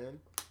 man.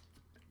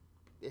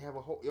 They have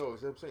a whole... Yo, you know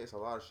what I'm saying? It's a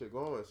lot of shit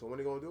going. So when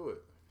they gonna do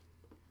it?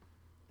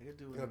 They could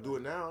do it. Do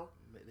it now.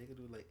 They could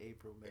do like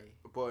April, May.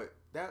 But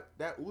that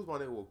Usman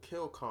nigga will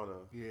kill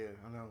Conor. Yeah,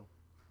 I know.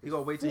 He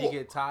gonna wait till he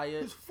get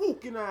tired. He's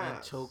fucking ass.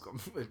 And choke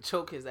him.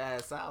 Choke his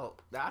ass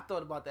out. I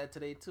thought about that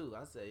today too.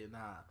 I said,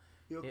 nah.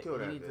 He'll kill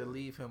that. You need to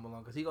leave him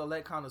alone because he gonna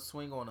let Conor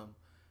swing on him,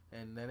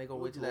 and then they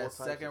gonna wait till that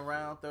second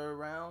round, third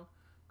round.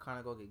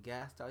 Conor gonna get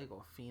gassed out. He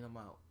gonna fiend him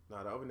out.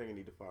 Nah, the other nigga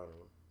need to fight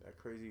him. That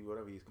crazy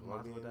whatever he's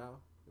Colombian,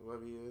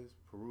 whoever he is,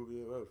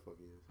 Peruvian, whatever the fuck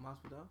he is.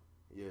 Masvidal.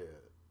 Yeah,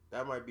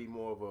 that might be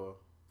more of a.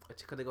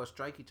 Because they gonna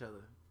strike each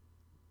other.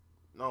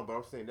 No, but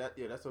I'm saying that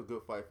that's a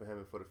good fight for him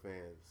and for the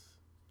fans.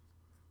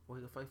 Well,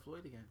 he gonna fight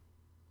Floyd again.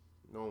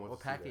 No one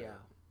wants to see Pacquiao.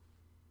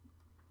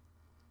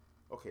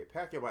 That. Okay,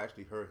 Pacquiao might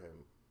actually hurt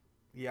him.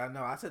 Yeah, I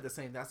know. I said the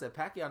same thing. I said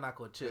Pacquiao not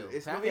gonna chill.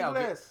 It's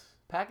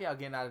Pacquiao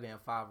getting out of there in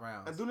 5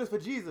 rounds. I'm doing this for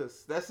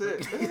Jesus. That's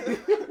it.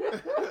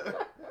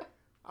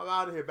 I'm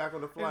out of here, back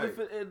on the flight.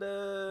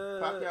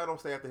 Pacquiao don't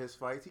stay after his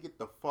fights. He get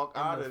the fuck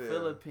out of there.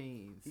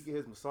 Philippines. He get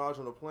his massage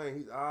on the plane.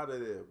 He's out of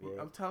there, bro.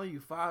 I'm telling you,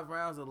 5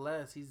 rounds or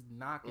less, he's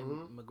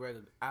knocking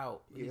McGregor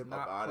out. He's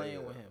not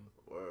playing with him.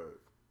 Word.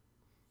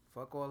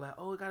 Fuck all that.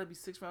 Oh, it gotta be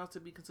 6 rounds to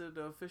be considered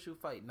the official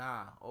fight.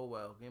 Nah. Oh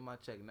well. Get my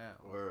check now.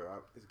 Word.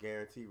 It's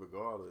guaranteed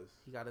regardless.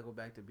 He gotta go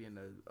back to being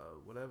the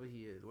whatever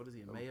he is. What is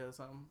he, a mayor or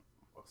something?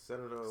 A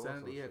senator.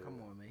 Senator. Yeah,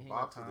 come on, man. He ain't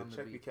Boxers, got time the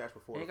to check be cashed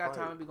before he ain't got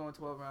time to be going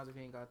 12 rounds if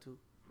he ain't got to.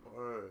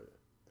 Word.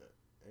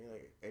 Ain't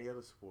like any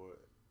other sport.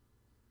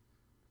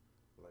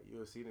 Like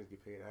UFC niggas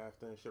get paid half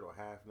then shit or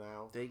half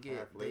now. They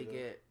get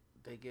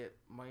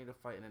money to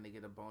fight and then they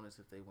get a bonus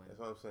if they win. That's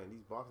what I'm saying.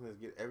 These boxers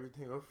get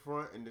everything up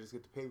front and they just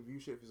get the pay-per-view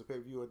shit if it's a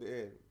pay-per-view at the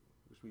end.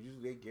 Which we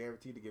usually they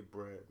guaranteed to get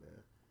bread,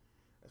 man.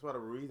 That's why the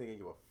reason ain't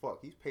give a fuck.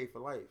 He's paid for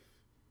life.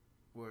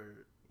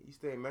 Word. He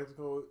stay in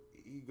Mexico,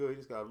 he good, he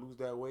just gotta lose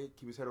that weight,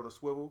 keep his head on a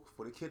swivel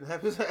before they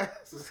kidnap his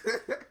ass.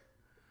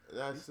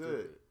 That's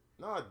it.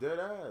 Nah, dead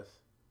ass.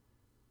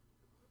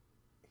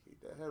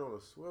 Keep that head on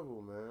a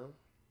swivel, man.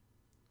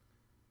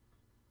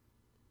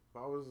 If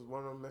I was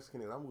one of them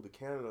Mexicans, I'd move to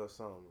Canada or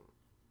something.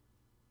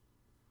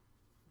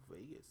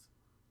 Vegas.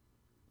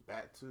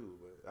 That too,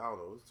 but I don't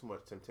know. It's too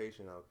much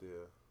temptation out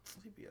there.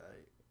 He'd be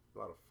alright. A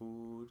lot of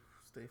food,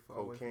 stay far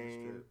away from the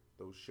strip.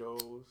 Those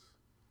shows.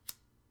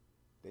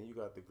 Then you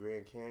got the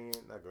Grand Canyon,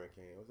 not Grand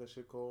Canyon. What's that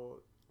shit called?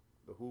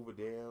 The Hoover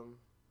Dam.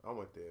 I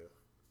went there.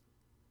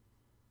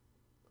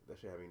 That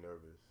shit had me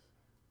nervous.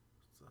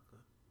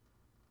 Sucker.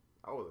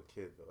 I was a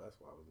kid though. That's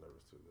why I was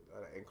nervous too.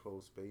 That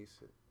enclosed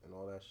space and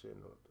all that shit.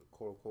 And the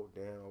quote unquote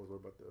dam. I was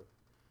worried about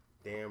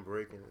the dam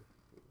breaking.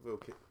 Little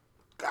kid.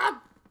 God.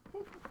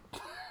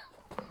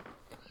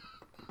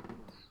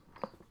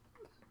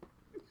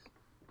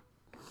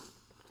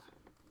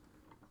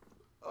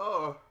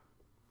 Oh.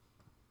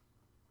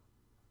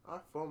 I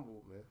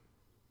fumbled, man.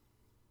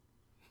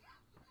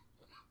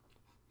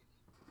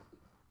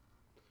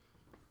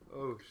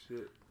 Oh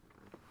shit.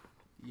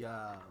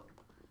 Yo,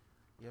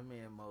 your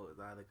man Mo is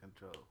out of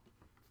control.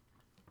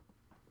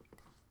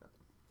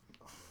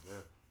 Oh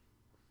man.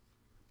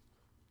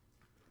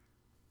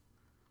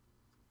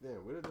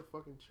 Damn, where did the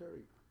fucking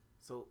cherry?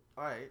 So,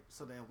 alright,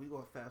 so then we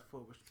gonna fast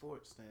forward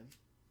sports then.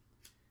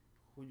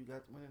 Who you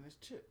got winning this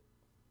chip?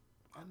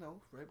 I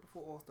know, right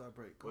before All-Star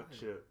break. Go ahead.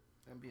 Chip?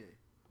 NBA.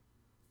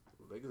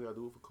 Lakers gotta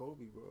do it for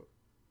Kobe, bro.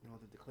 You don't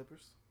think the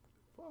Clippers?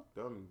 Fuck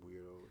them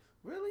weirdos.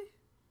 Really?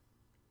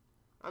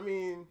 I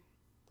mean,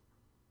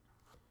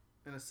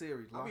 in a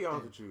series. I'll be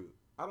honest with you.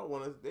 I don't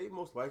want to. They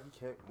most likely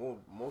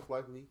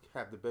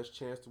have the best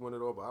chance to win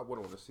it all, but I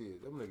wouldn't want to see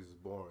it. Them niggas is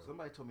boring.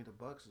 Somebody told me the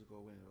Bucks is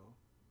gonna win it all.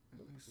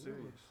 I'm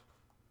serious.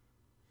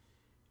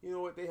 You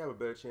know what? They have a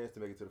better chance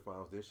to make it to the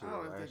finals this year.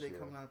 I don't think they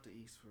coming out the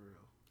East for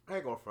real. I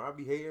ain't gonna front. I'll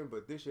be hating,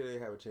 but this year they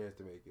have a chance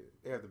to make it.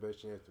 They have the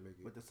best chance to make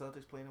it. With the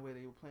Celtics playing the way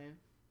they were playing?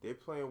 They're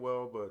playing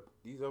well, but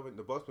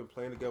the Bucks been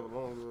playing together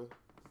longer.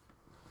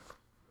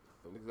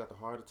 Them niggas got the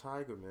heart of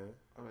Tiger, man.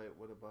 All right,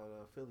 what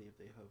about Philly if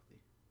they healthy?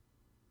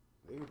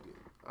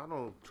 I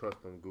don't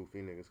trust them goofy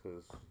niggas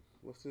because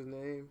what's his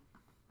name?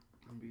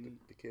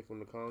 The kid from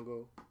the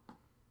Congo.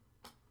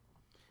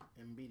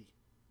 Embiid.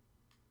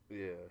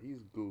 Yeah,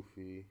 he's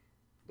goofy.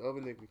 The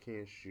other nigga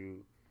can't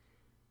shoot.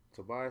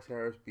 Tobias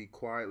Harris be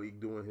quietly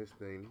doing his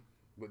thing,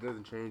 but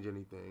doesn't change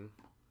anything.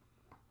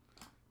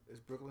 Is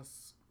Brooklyn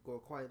go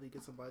quietly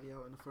get somebody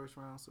out in the first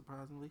round.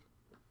 Surprisingly,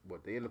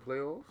 what, they in the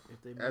playoffs?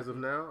 If they as of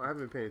now, I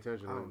haven't been paying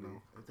attention. I don't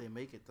know if they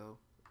make it though.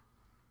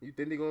 You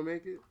think they gonna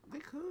make it? They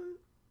could.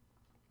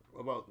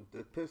 What about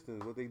the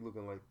Pistons? What they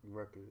looking like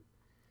record?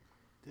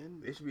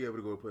 Then they should be able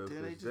to go to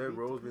playoffs. Derrick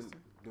Rose been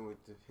doing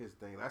his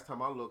thing. Last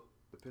time I looked,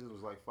 the Pistons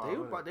was like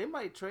 500. They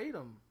might trade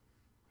him.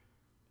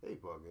 They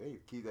bugging. They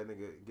keep that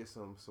nigga, get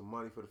some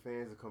money for the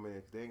fans to come in.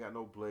 Cause they ain't got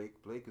no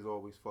Blake. Blake is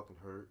always fucking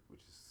hurt, which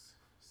is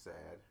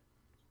sad.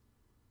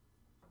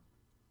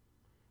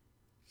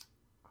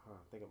 I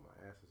think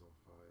my ass is on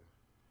fire.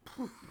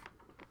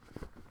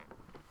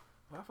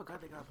 Well, I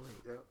forgot they got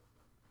Blake. Yep.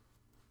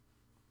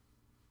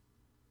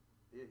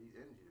 Yeah, he's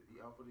injured. He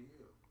out for the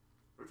year.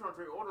 They're trying to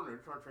trade Orton.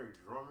 They're trying to trade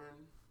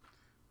Drummond.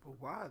 But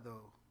why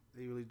though?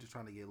 They really just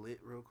trying to get lit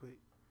real quick.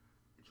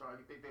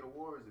 You think they're the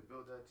Warriors that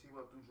build that team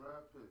up through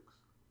draft picks?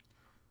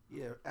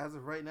 Yeah, as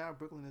of right now,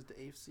 Brooklyn is the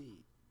 8th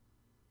seed.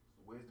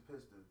 So where's the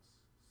Pistons?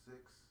 6,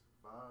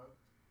 5?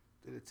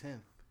 They're the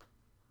 10th.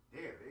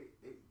 Damn,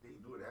 they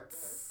do it that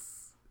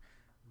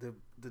bad.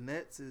 The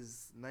Nets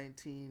is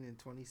 19 and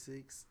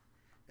 26,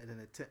 and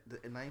then the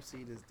 9th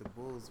seed is the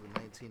Bulls with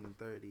 19 and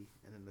 30,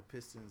 and then the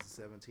Pistons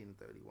 17 and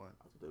 31.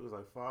 I thought it was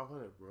like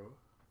 500, bro.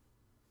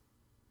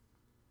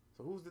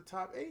 So who's the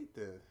top 8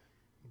 then?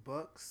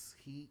 Bucks,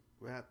 Heat,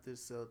 Raptors,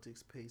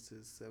 Celtics,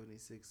 Pacers,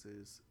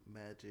 76ers,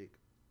 Magic,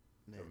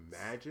 Nets. The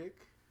Magic?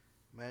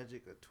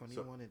 Magic are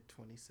 21 and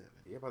 27.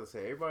 Yeah, I'm about to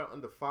say, everybody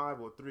under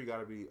 5 or 3 got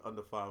to be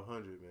under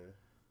 500, man.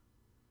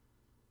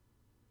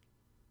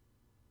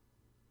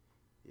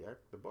 Yeah,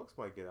 the Bucks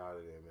might get out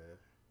of there, man.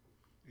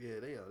 Yeah,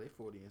 they are. They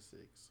 40 and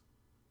 6.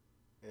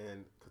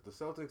 And because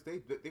the Celtics,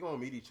 they going to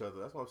meet each other.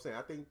 That's what I'm saying.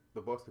 I think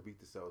the Bucks could beat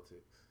the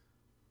Celtics.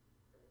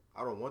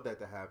 I don't want that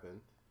to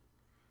happen.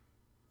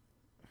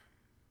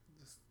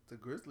 The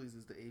Grizzlies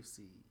is the 8th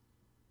seed.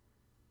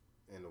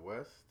 In the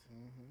West?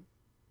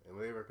 Mm-hmm. And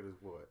their record is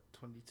what?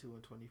 22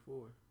 and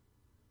 24.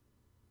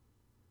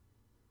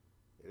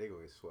 Yeah, they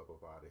going to get swept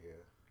up out of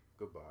here.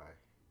 Goodbye.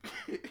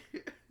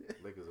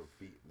 Lakers are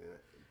beating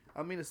it.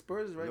 I mean, the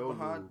Spurs is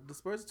behind. The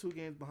Spurs are 2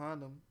 games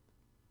behind them.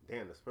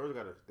 Damn, the Spurs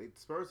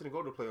Spurs didn't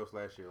go to the playoffs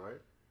last year, right?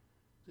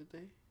 Did they?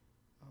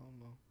 I don't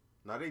know.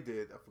 No, they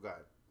did. I forgot.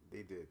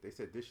 They did. They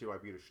said this year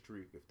might be the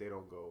streak if they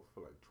don't go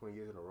for like 20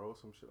 years in a row,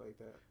 some shit like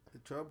that. The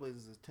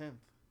Trailblazers is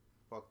 10th.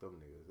 Fuck them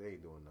niggas. They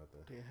ain't doing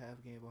nothing. They're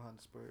half game behind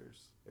the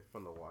Spurs. It's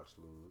fun to watch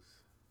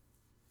lose.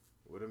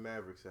 Where the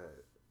Mavericks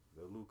at?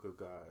 The Luka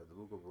guy, the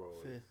Luka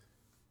bros. 5th.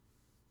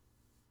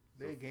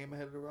 They're a game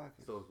ahead of the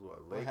Rockets. So it's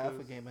what? Lakers? Or half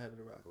a game ahead of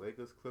the Rockets.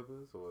 Lakers,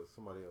 Clippers, or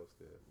somebody else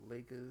there?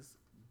 Lakers,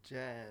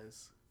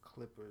 Jazz,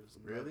 Clippers.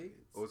 Really?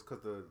 Nuggets. Or it's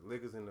because the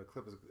Lakers and the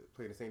Clippers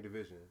play in the same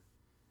division?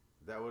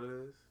 Is that what it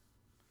is?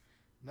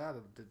 Nah,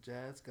 the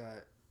Jazz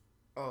got...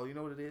 Oh, you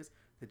know what it is?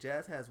 The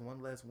Jazz has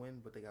 1 less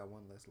win, but they got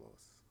 1 less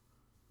loss.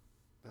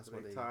 That's so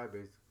what they tied,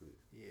 basically.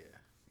 Yeah.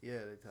 Yeah,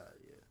 they tied,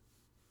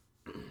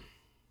 yeah.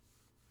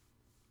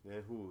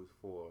 Then who's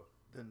for?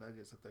 The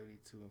Nuggets are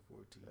 32 and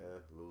 14.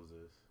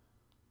 Losers.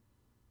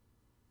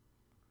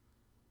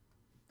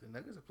 The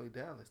Nuggets have played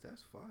Dallas.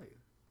 That's fire.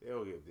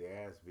 They'll get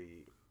their ass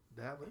beat.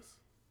 Dallas?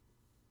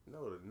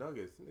 No, the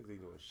Nuggets. Niggas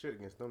ain't doing shit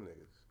against them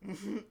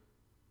niggas.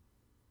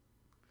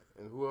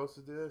 And who else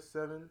is there?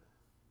 7?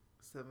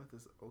 7th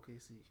is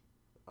OKC.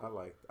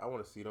 I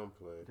want to see them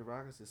play. The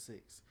Rockets is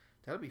 6.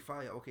 That'll be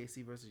fire.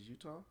 OKC versus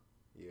Utah.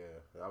 Yeah,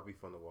 that'll be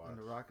fun to watch. And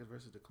the Rockets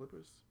versus the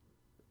Clippers.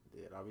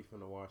 Yeah, that'll be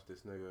fun to watch.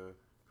 This nigga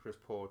Chris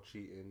Paul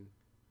cheating,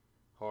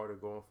 Harden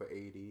going for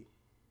 80.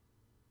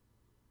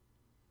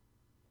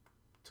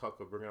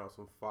 Tucker bringing out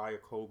some fire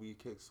Kobe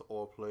kicks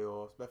all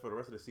playoffs. But for the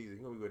rest of the season,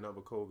 he's gonna be with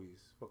number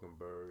Kobe's fucking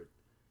bird.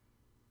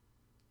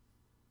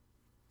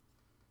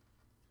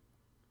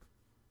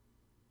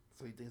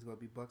 So you think it's gonna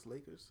be Bucks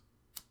Lakers?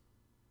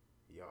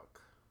 Yuck.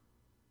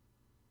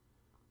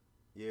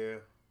 Yeah.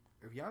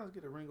 If Giannis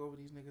get a ring over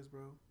these niggas,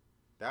 bro,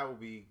 that would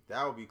be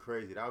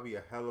crazy. That would be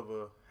a hell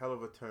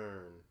of a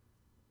turn.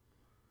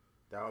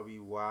 That would be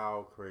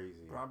wild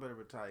crazy. Bro, I better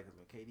retire because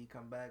when KD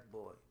come back,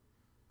 boy.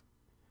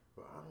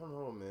 But I don't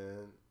know,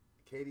 man.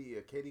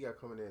 KD got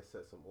coming in and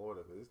set some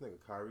order. Cause this nigga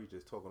Kyrie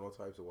just talking all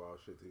types of wild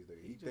shit to these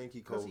niggas. He think he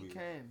Kobe. Because he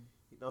can.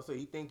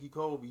 He think he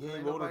Kobe. He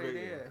ain't nobody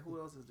motivating. there. Who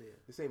else is there?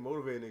 This ain't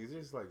motivating niggas. It's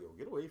just like, yo,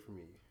 get away from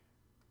me.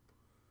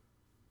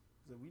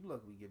 So we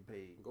lucky we get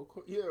paid.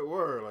 Yeah,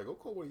 word. Like, go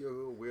call one of your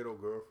little weirdo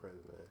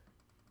girlfriends,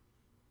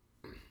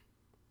 man.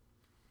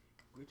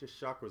 Get your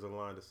chakras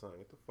aligned to something.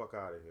 Get the fuck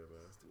out of here,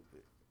 man.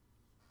 Stupid.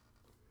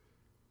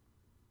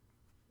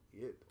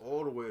 Get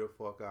all the way the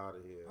fuck out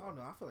of here. I don't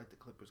know. I feel like the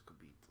Clippers could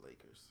beat the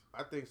Lakers.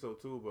 I think so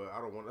too, but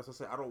I don't want. That's what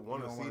I say. I don't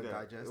want to see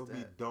that. It'll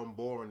be dumb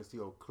boring to see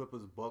a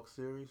Clippers Bucks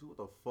series. Who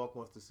the fuck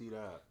wants to see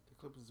that? The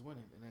Clippers is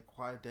winning, and then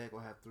Quiet Dag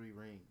will have 3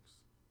 rings.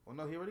 Well,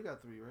 no, he already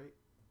got 3, right?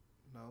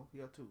 No, he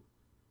got 2.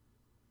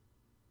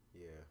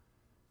 Yeah.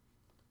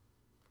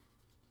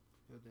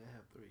 He'll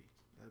have 3.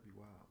 That'd be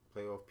wild.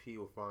 Playoff P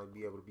will finally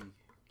be able to be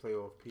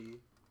Playoff P.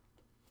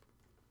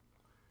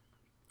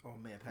 Oh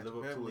man,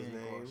 Patrick Beverly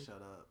ain't gonna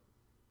shut up.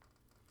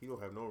 He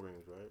don't have no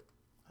rings, right?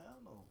 Hell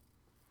no.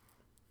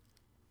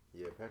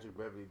 Yeah, Patrick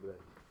Beverly, but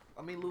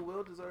I mean, Lou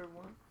Will deserve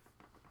one.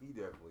 He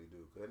definitely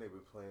do. Cause that nigga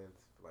been playing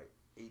for like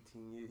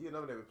 18 years. He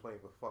another nigga been playing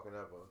for fucking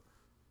ever.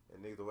 And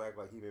niggas will act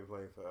like he been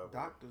playing forever.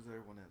 Doc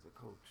deserve one as a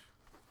coach.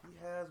 He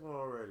has one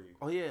already.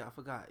 Oh yeah, I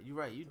forgot. You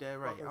right. You dead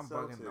right. I'm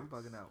bugging out.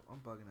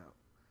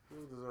 He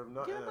don't deserve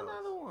nothing. Give him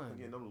another one. I'm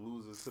getting them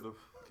losers to the.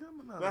 Give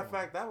him another Matter of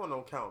fact, that one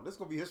don't count. This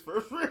gonna be his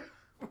first ring.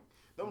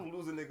 Them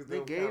losing niggas.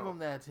 They gave him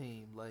that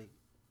team. Like.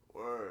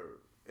 Word.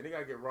 And they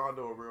gotta get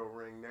Rondo a real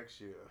ring next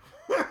year.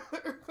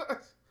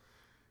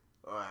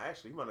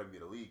 Actually, he might not be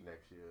in the league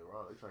next year.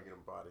 Rondo, they trying to get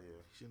him out of here.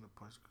 He shouldn't have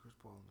punched Chris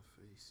Paul in the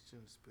face. He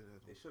shouldn't have spit at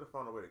him. They should have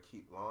found a way to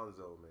keep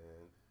Lonzo,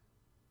 man.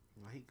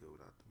 Nah, he good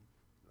without them.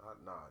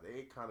 Nah,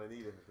 they kind of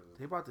need him.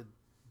 They about to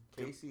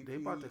KCP. They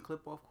about to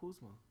clip off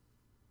Kuzma.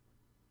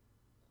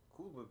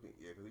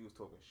 Yeah, because he was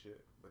talking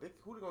shit. But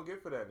who they gonna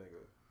get for that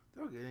nigga?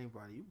 They don't get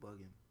anybody. You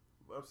bugging.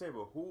 But I'm saying,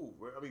 but who?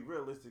 I mean,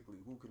 realistically,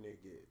 who can they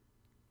get?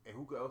 And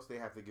who else they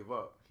have to give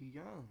up? He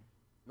young.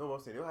 No,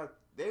 I'm saying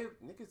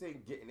niggas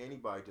ain't getting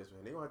anybody just for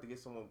him. They don't have to get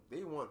someone.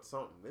 They want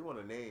something. They want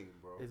a name,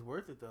 bro. It's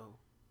worth it though.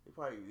 They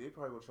probably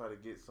gonna try to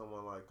get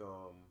someone like I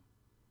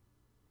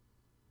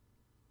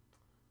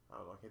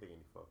don't know. I can't think of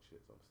any fuck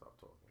shit, so I'm gonna stop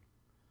talking.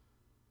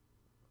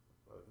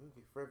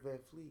 Get Fred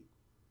VanVleet.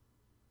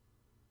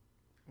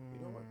 You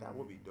know what? That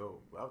would be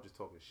dope. But I was just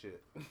talking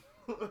shit.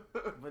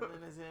 But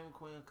then it's him,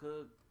 Quinn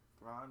Cook,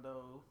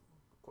 Rondo.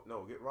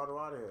 No, get Rondo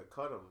out of here.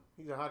 Cut him.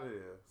 He's out of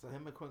there. So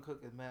him and Quinn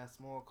Cook is mad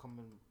small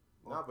coming.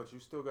 Nah, but you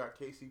still got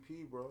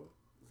KCP, bro.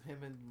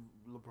 Him and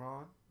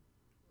LeBron.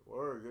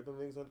 Word, get them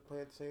niggas on the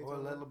play at the same time. Or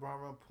let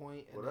LeBron run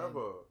point. And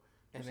whatever.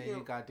 Then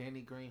you got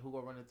Danny Green, who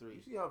gonna run the three.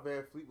 You see how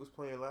VanVleet was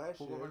playing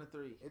last year? Who gonna run the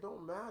three? It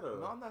don't matter.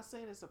 No, I'm not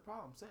saying it's a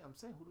problem. I'm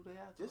saying who do they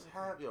have? Just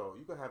have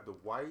you can have the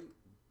White,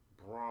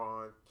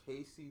 Braun,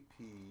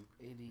 KCP,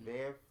 AD,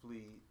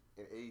 VanVleet,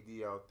 and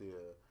AD out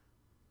there.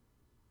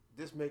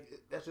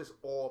 That's just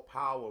all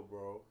power,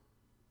 bro.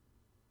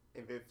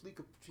 And VanVleet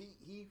could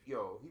he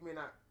may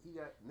not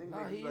got niggas.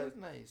 Nah, he is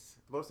nice.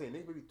 But I'm saying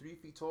niggas maybe 3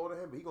 feet taller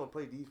than him, but he gonna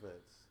play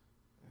defense.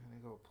 And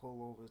they gonna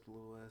pull over his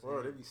little ass.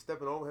 Bro, they be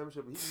stepping over him,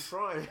 shit, but he be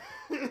trying.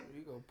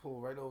 He gonna pull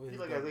right over his. He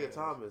like Isaiah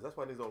Thomas. That's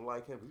why niggas don't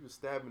like him. He was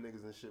stabbing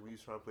niggas and shit when he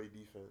was trying to play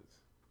defense.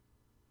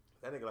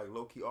 That nigga like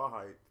low key our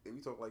height.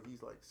 We talk like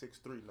he's like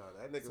 6'3" now.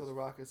 That nigga. So the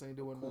Rockets ain't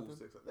doing cool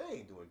nothing. They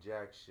ain't doing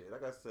jack shit.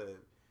 Like I said,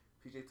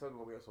 PJ Tucker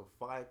gonna be on some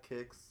 5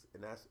 kicks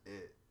and that's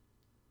it.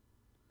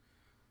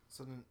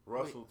 So then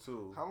Russell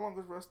too. How long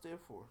is Russ there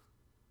for?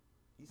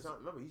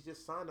 Remember, he's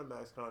just signed a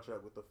max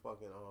contract with the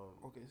fucking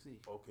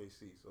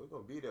OKC. So he's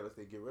gonna be there unless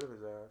they get rid of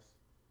his ass.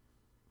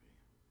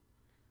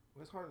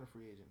 Where's Harden a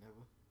free agent?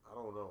 Never. I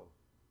don't know.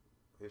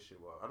 His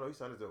shit was. I know he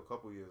signed his deal a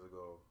couple years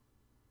ago.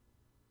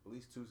 At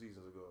least 2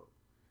 seasons ago.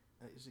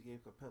 They just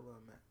gave Capella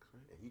a max,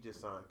 right?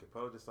 And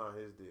Capella just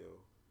signed his deal.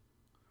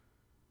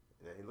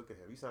 And then look at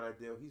him. He signed that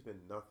deal. He's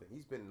been nothing.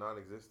 He's been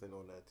non-existent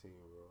on that team,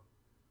 bro.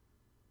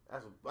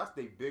 That's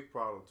their big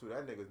problem too.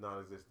 That nigga's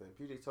non-existent.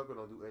 PJ Tucker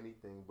don't do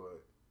anything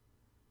but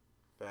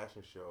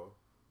fashion show,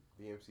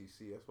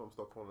 BMCC. That's what I'm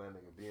start calling that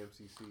nigga,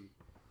 BMCC.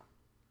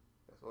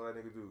 That's all that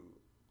nigga do.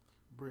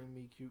 Bring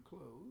me cute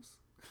clothes.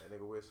 That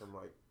nigga wear some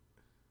like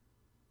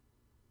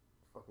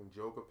fucking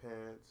Joker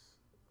pants.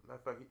 Matter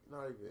of fact,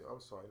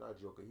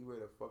 not Joker. He wear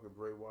the fucking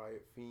Bray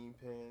Wyatt Fiend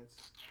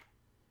pants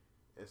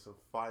and some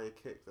fire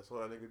kicks. That's all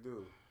that nigga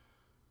do.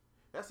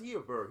 He a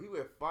bird. He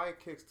wear 5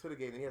 kicks to the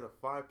game, and he has a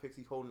 5 picks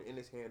he's holding in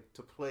his hand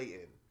to play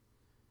in.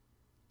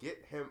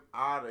 Get him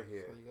out of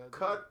here.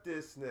 Cut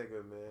this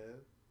nigga, man.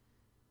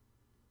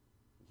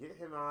 Get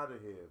him out of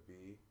here,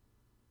 B.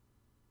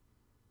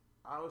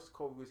 I wish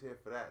Kobe was here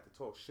for that, to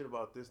talk shit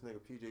about this nigga,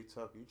 PJ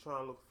Tucker. You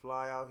trying to look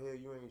fly out here?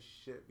 You ain't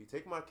shit, B.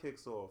 Take my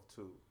kicks off,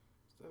 too.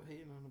 Stop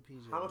hating on the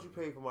PJ. How much you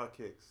pay for my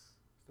kicks?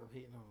 Stop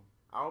hating on him.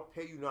 I'll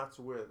pay you not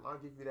to wear them. I'll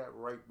give you that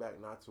right back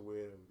not to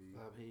wear them, B.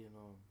 Stop hating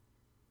on him.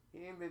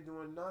 He ain't been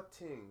doing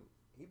nothing.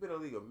 He been in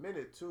the league a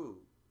minute, too.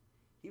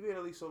 He been in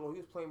the league so long. He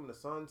was playing when the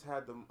Suns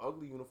had them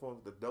ugly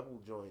uniforms with the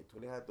double joint.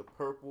 When they had the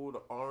purple,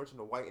 the orange, and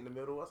the white in the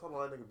middle. That's how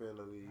long that nigga been in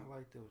the league. I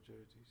like those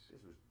jerseys.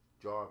 This was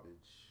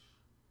garbage.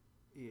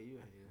 Yeah, you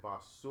a hater.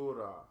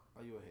 Basura.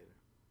 Oh, you a hater.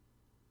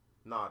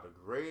 Nah, the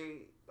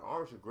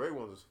orange and gray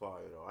ones is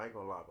fire, though. I ain't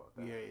gonna lie about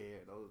that.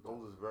 Yeah.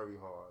 Those is very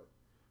hard.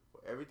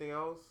 But everything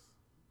else,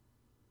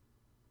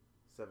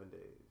 7 days.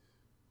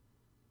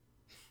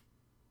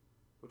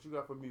 What you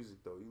got for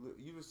music, though?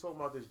 You was talking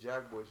about this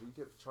Jack Boy shit. You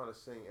kept trying to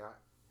sing. I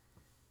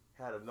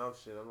had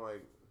enough shit. I'm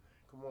like,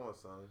 come on,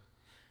 son.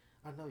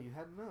 I know, you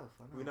had enough.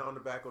 I know. We're not on the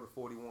back of the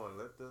 41.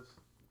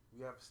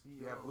 We have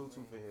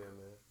Bluetooth in here,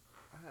 man.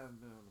 I haven't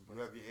been on the bus.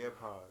 You have your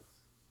AirPods.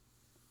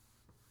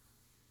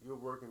 You're a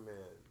working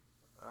man.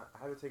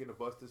 I haven't taken the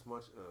bus this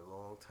much in a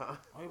long time.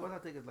 Only bus I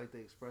take is like the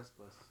express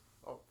bus.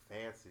 Oh,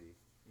 fancy.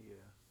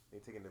 Yeah. They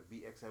taking the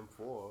VXM4.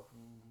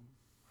 Mm-hmm.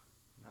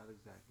 Not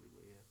exactly,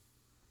 but yeah.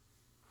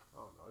 I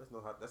don't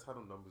know. That's how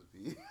them numbers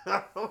be.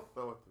 I don't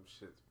know what them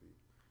shits be.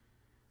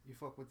 You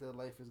fuck with the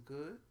Life is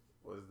Good?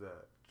 What is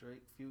that?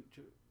 Drake,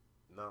 Future?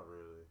 Not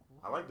really.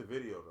 I like the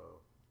video, though.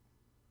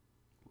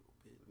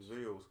 The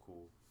video was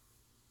cool.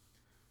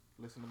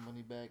 listen to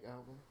Moneybagg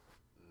album?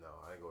 No,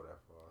 I ain't go that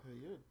far. Hey,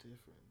 you're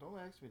different. Don't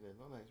ask me that.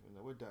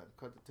 We're done.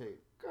 Cut the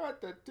tape.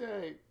 Cut the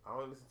tape. I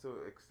only listen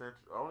to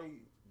extension. I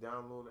only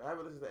download. I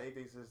haven't listened to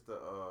anything since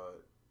the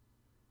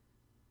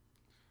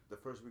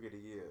first week of the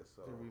year.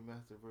 So the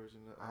remastered version.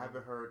 I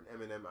haven't heard an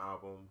Eminem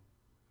album.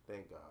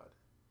 Thank God.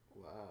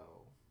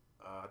 Wow.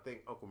 I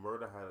think Uncle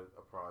Murda had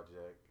a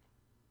project.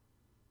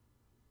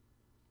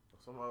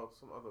 Some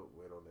other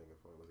weirdo nigga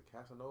from was it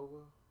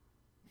Casanova?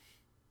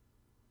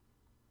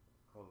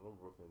 I don't know,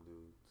 Brooklyn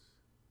dudes.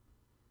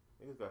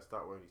 Niggas gotta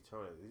stop wearing these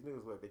turtlenecks. These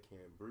niggas look like they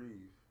can't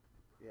breathe.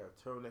 They have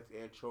turtlenecks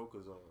and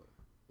chokers on.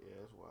 Yeah,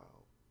 that's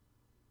wild.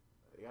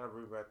 You gotta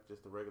bring back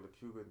just the regular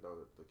Cuban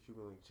though, the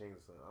Cuban link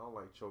chains or something. I don't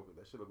like chokers.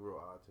 That shit look real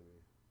odd to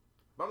me.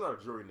 But I'm not a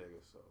jewelry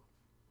nigga, so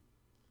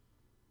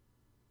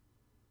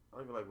I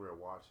don't even like wearing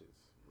watches.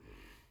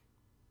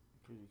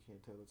 Cause you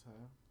can't tell the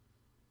time.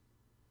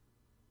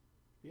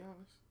 Be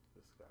honest.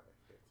 This guy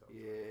can't tell.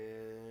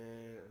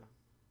 Yeah.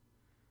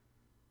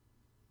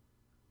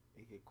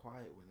 It get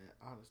quiet when that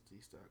honesty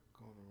start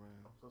going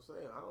around. So I'm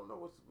saying I don't know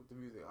what's with the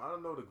music. I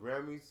don't know the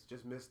Grammys.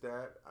 Just missed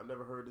that. I've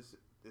never heard this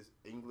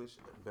English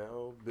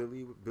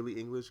Billie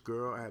English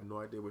girl. I have no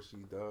idea what she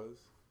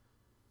does.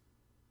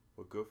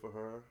 But good for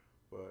her.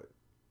 But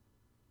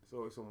it's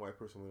always some white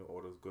person winning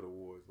all those good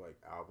awards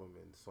like album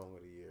and song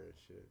of the year and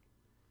shit.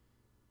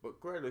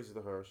 But congratulations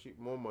to her. She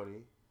more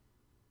money.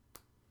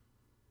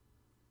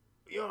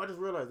 Yo, I just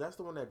realized that's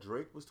the one that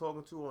Drake was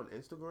talking to on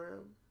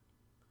Instagram.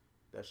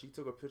 That she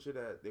took a picture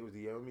that they was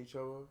DMing each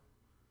other.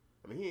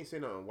 I mean, he ain't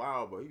saying nothing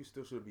wild, but he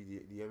still should be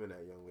DMing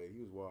that young lady.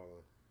 He was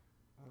wilding.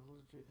 I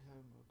legit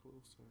have no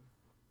clue, sir.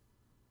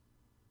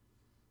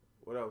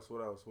 What else?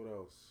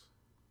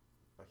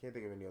 I can't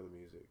think of any other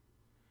music.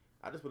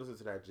 I just been listening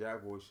to that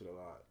Jack Boy shit a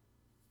lot.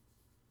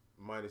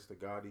 Minus the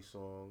Gotti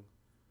song.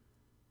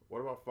 What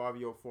about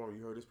Fabio Foreign?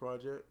 You heard this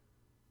project?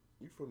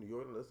 You from New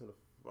York and listen to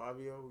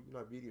Fabio? You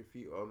not beating your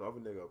feet on the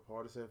other nigga,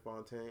 Partisan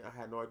Fontaine. I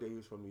had no idea he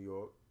was from New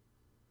York.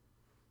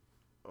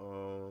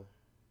 Some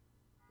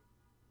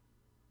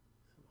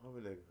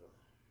other nigga.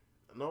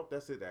 Nope,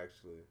 that's it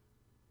actually.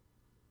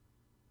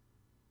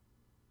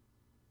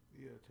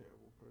 You're a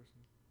terrible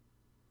person.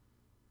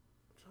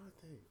 I'm trying to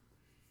think.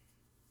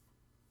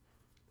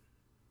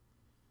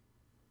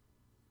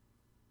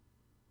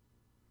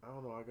 I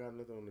don't know. I got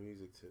nothing on the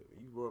music tip.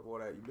 You brought up all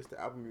that. You missed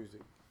the album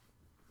music,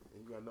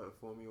 and you got nothing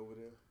for me over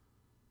there.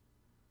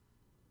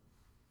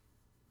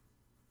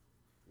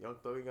 Young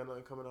Thug ain't got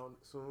nothing coming out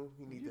soon.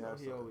 He need to have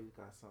something. He always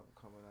got something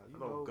coming out.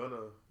 Gonna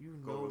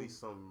gonna release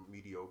some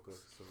mediocre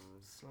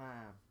soon.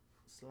 Slime.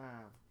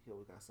 He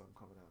always got something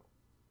coming out.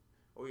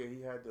 Oh yeah,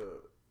 he had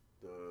the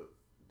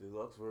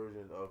deluxe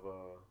version of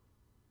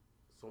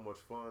So Much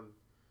Fun,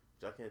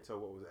 which I can't tell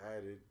what was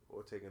added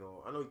or taken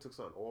off. I know he took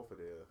something off of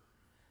there.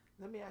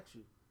 Let me ask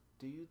you,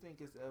 do you think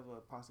it's ever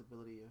a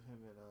possibility of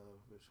him and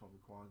Rich Homie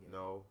Quan getting?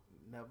 No.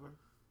 Never?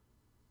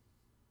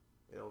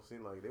 It don't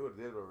seem like they would have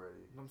did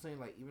already. I'm saying,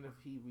 like, even if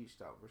he reached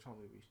out, Rich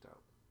Homie reached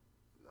out.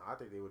 No, I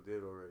think they would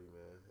did already,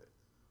 man.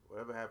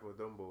 Whatever happened with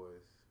them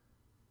boys,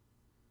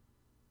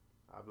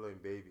 I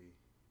blame Baby.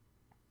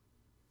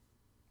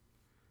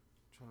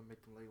 Trying to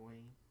make them like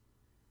Wayne.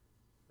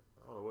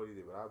 I don't know what he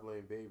did, but I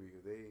blame Baby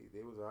because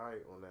they was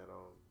alright on that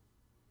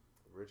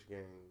Rich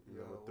Gang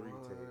number 3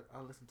 tape.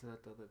 I listened to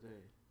that the other day.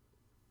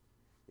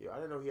 Yeah,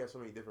 I didn't know he had so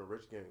many different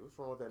Rich Gangs. What's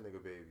wrong with that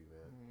nigga Baby,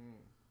 man?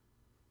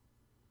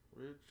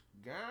 Rich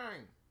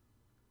Gang.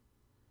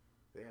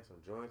 They had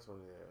some joints on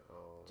there.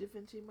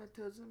 Different my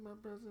cousin, my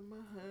brother, my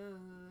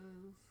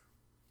house.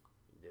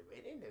 That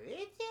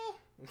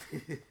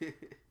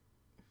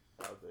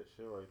was that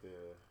shit right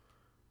there.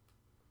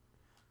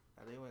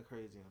 They went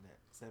crazy on that.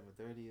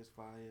 7:30 is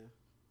fire.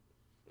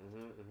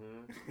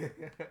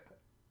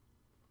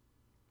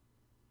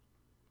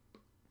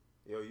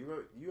 Yo,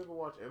 you ever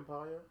watch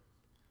Empire?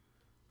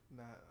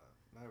 Not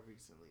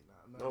recently.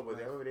 No, but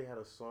remember they had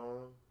a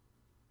song.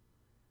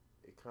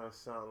 It kind of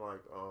sounded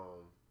like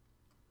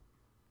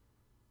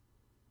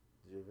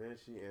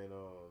Givenchy and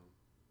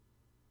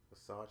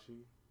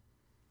Versace.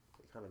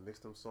 They kind of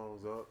mixed them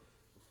songs up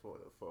for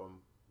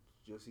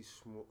Jussie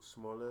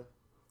Smollett.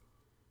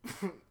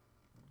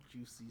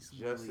 Juicy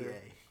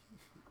Smollett.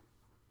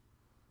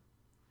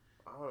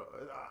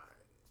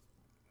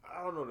 I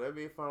don't know. The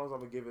NBA Finals,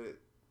 I'm gonna give it.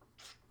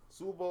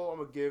 Super Bowl, I'm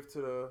gonna give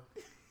to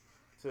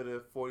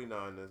the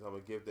 49ers. I'm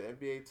gonna give the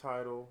NBA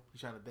title. You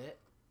trying to bet?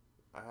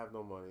 I have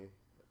no money.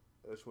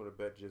 I just want to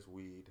bet just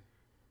weed.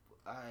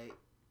 Alright.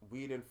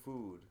 Weed and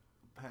food.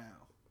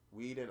 Pound.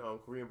 Weed and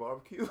Korean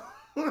barbecue.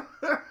 What you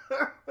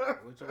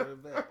want to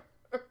bet?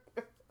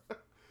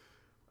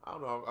 I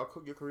don't know. I'll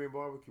cook your Korean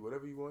barbecue.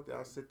 Whatever you want.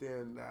 I'll sit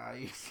there and... Nah,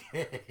 you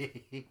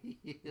say...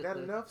 Not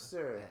enough,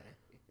 sir.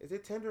 Is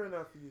it tender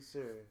enough for you,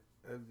 sir?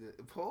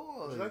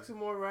 Pause. Would you like some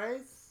more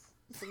rice?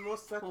 Some more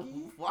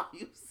sucky? Why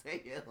you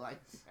say it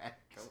like that?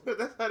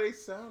 That's how they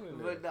sounded.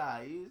 But nah,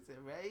 you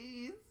said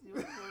rice. You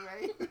want some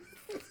rice?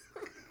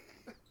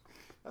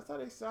 That's how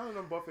they sound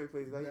on buffet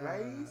places. Like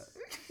rice,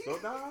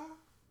 soda.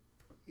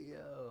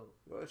 Yo,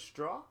 You want a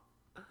straw?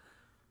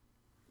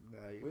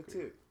 Nah, you with crazy.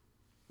 Tip.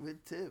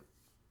 With Tip.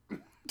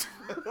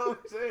 That's what I'm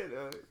saying.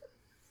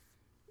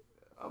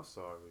 I'm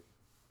sorry.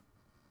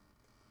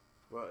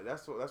 Well,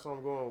 that's what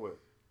I'm going with.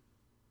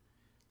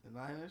 The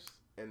Niners?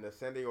 And the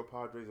San Diego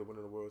Padres are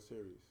winning the World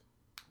Series.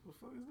 What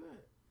the fuck is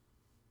that?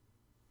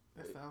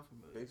 That sounds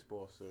familiar.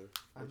 Baseball, sir.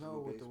 I know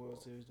what baseball. the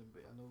World Series is.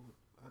 I know.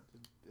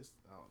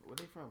 Where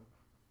they from?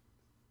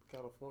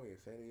 California,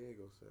 San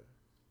Diego, sir.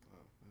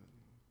 Oh,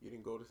 You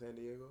didn't go to San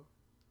Diego?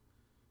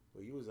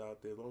 Well, you was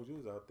out there. As long as you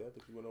was out there, I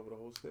think you went over the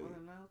whole state. I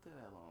wasn't out there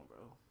that long, bro.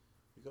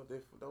 You was out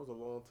there. That was a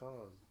long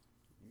time.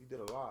 You did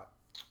a lot.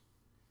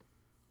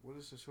 What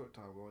is the short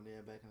time going there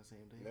and back in the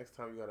same day? Next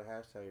time you got a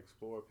hashtag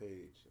Explore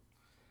page.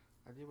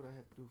 I did what I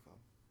had to do,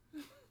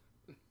 fam.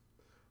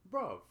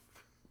 Bruv.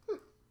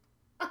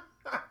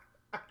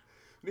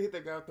 They hit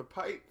that guy with the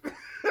pipe.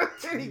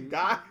 And he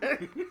died.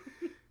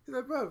 He's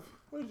like, bruv,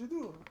 what did you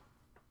do?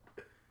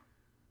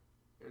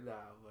 Nah,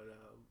 but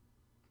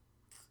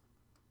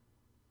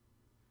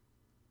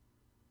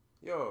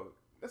Yo,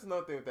 that's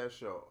another thing with that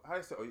show. How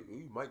they say, oh,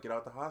 you might get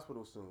out the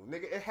hospital soon.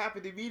 Nigga, it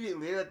happened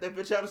immediately. That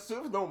bitch out of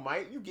suit. No,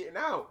 Mike, you getting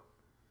out.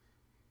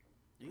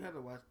 you had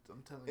to watch.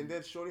 I'm telling you. And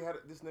then Shorty had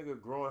this nigga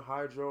growing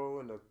hydro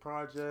in the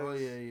projects. Oh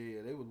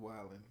yeah. They was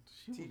wilding.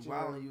 She was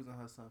wilding using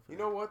her son. For you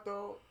know what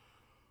though?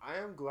 I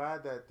am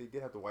glad that they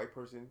did have the white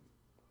person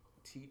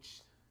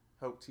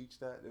help teach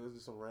that. There was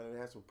just some random, they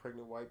had some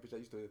pregnant white bitch that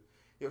used to.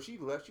 Yo, she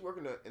left. She worked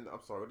in I'm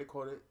sorry, what they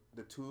call it?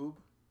 The tube.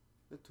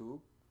 The tube.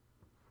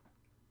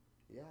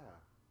 Yeah.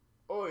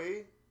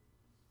 Oi.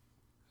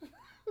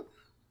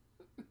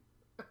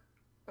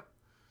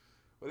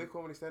 What they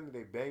call when they standing?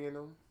 They banging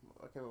them.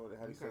 I can't remember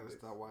how you they said it. gotta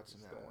stop watching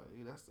that one.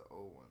 That's the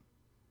old one.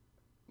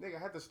 Nigga, I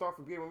had to start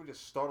from beginning when we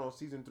just start on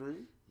season 3.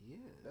 Yeah.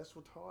 That's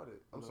retarded.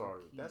 I'm Low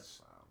sorry. key,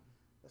 That's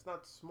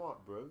not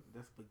smart, bro.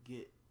 That's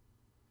forget.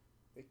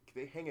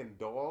 They hanging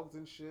dogs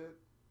and shit.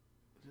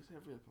 Just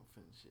hurry up and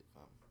finish it,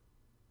 fam.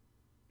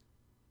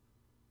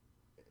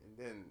 And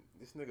then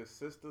this nigga's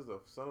sister's a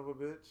son of a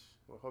bitch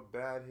with her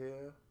bad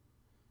hair.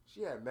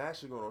 She had mad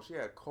shit going on. She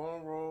had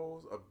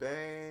cornrows, a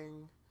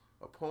bang,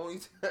 a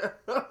ponytail.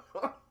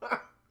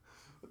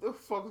 What the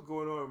fuck is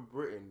going on in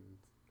Britain?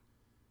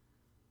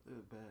 It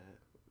was bad.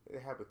 They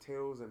have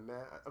potatoes and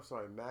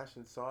mash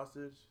and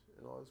sausage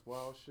and all this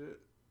wild shit.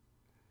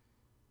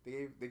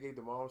 They gave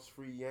the moms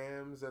free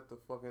yams at the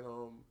fucking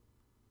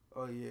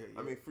Oh yeah.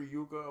 I mean free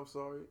yuca. I'm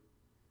sorry.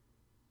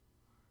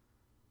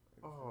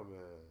 Oh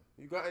man,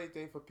 you got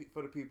anything for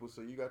the people?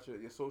 So you got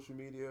your social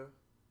media.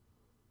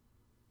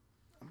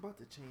 I'm about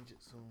to change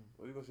it soon.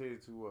 What are you gonna say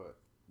it to? What?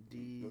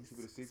 D keep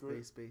it a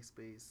secret?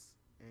 space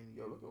and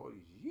Yo, look at all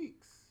these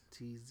yeeks.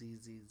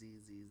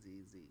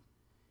 TZZZZZZ.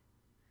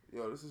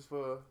 Yo, this is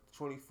for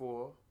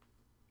 24.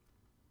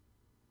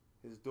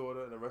 His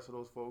daughter and the rest of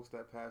those folks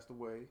that passed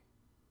away.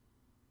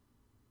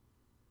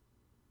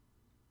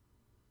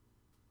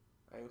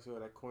 I ain't gonna say all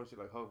that corn shit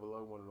like hug a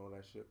loved one and all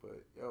that shit,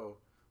 but yo,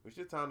 when it's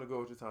your time to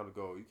go, it's your time to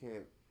go. You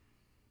can't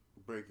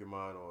break your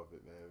mind off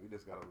it, man. We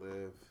just gotta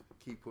live,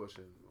 keep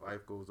pushing.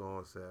 Life goes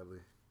on, sadly.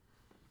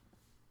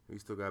 We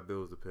still got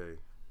bills to pay.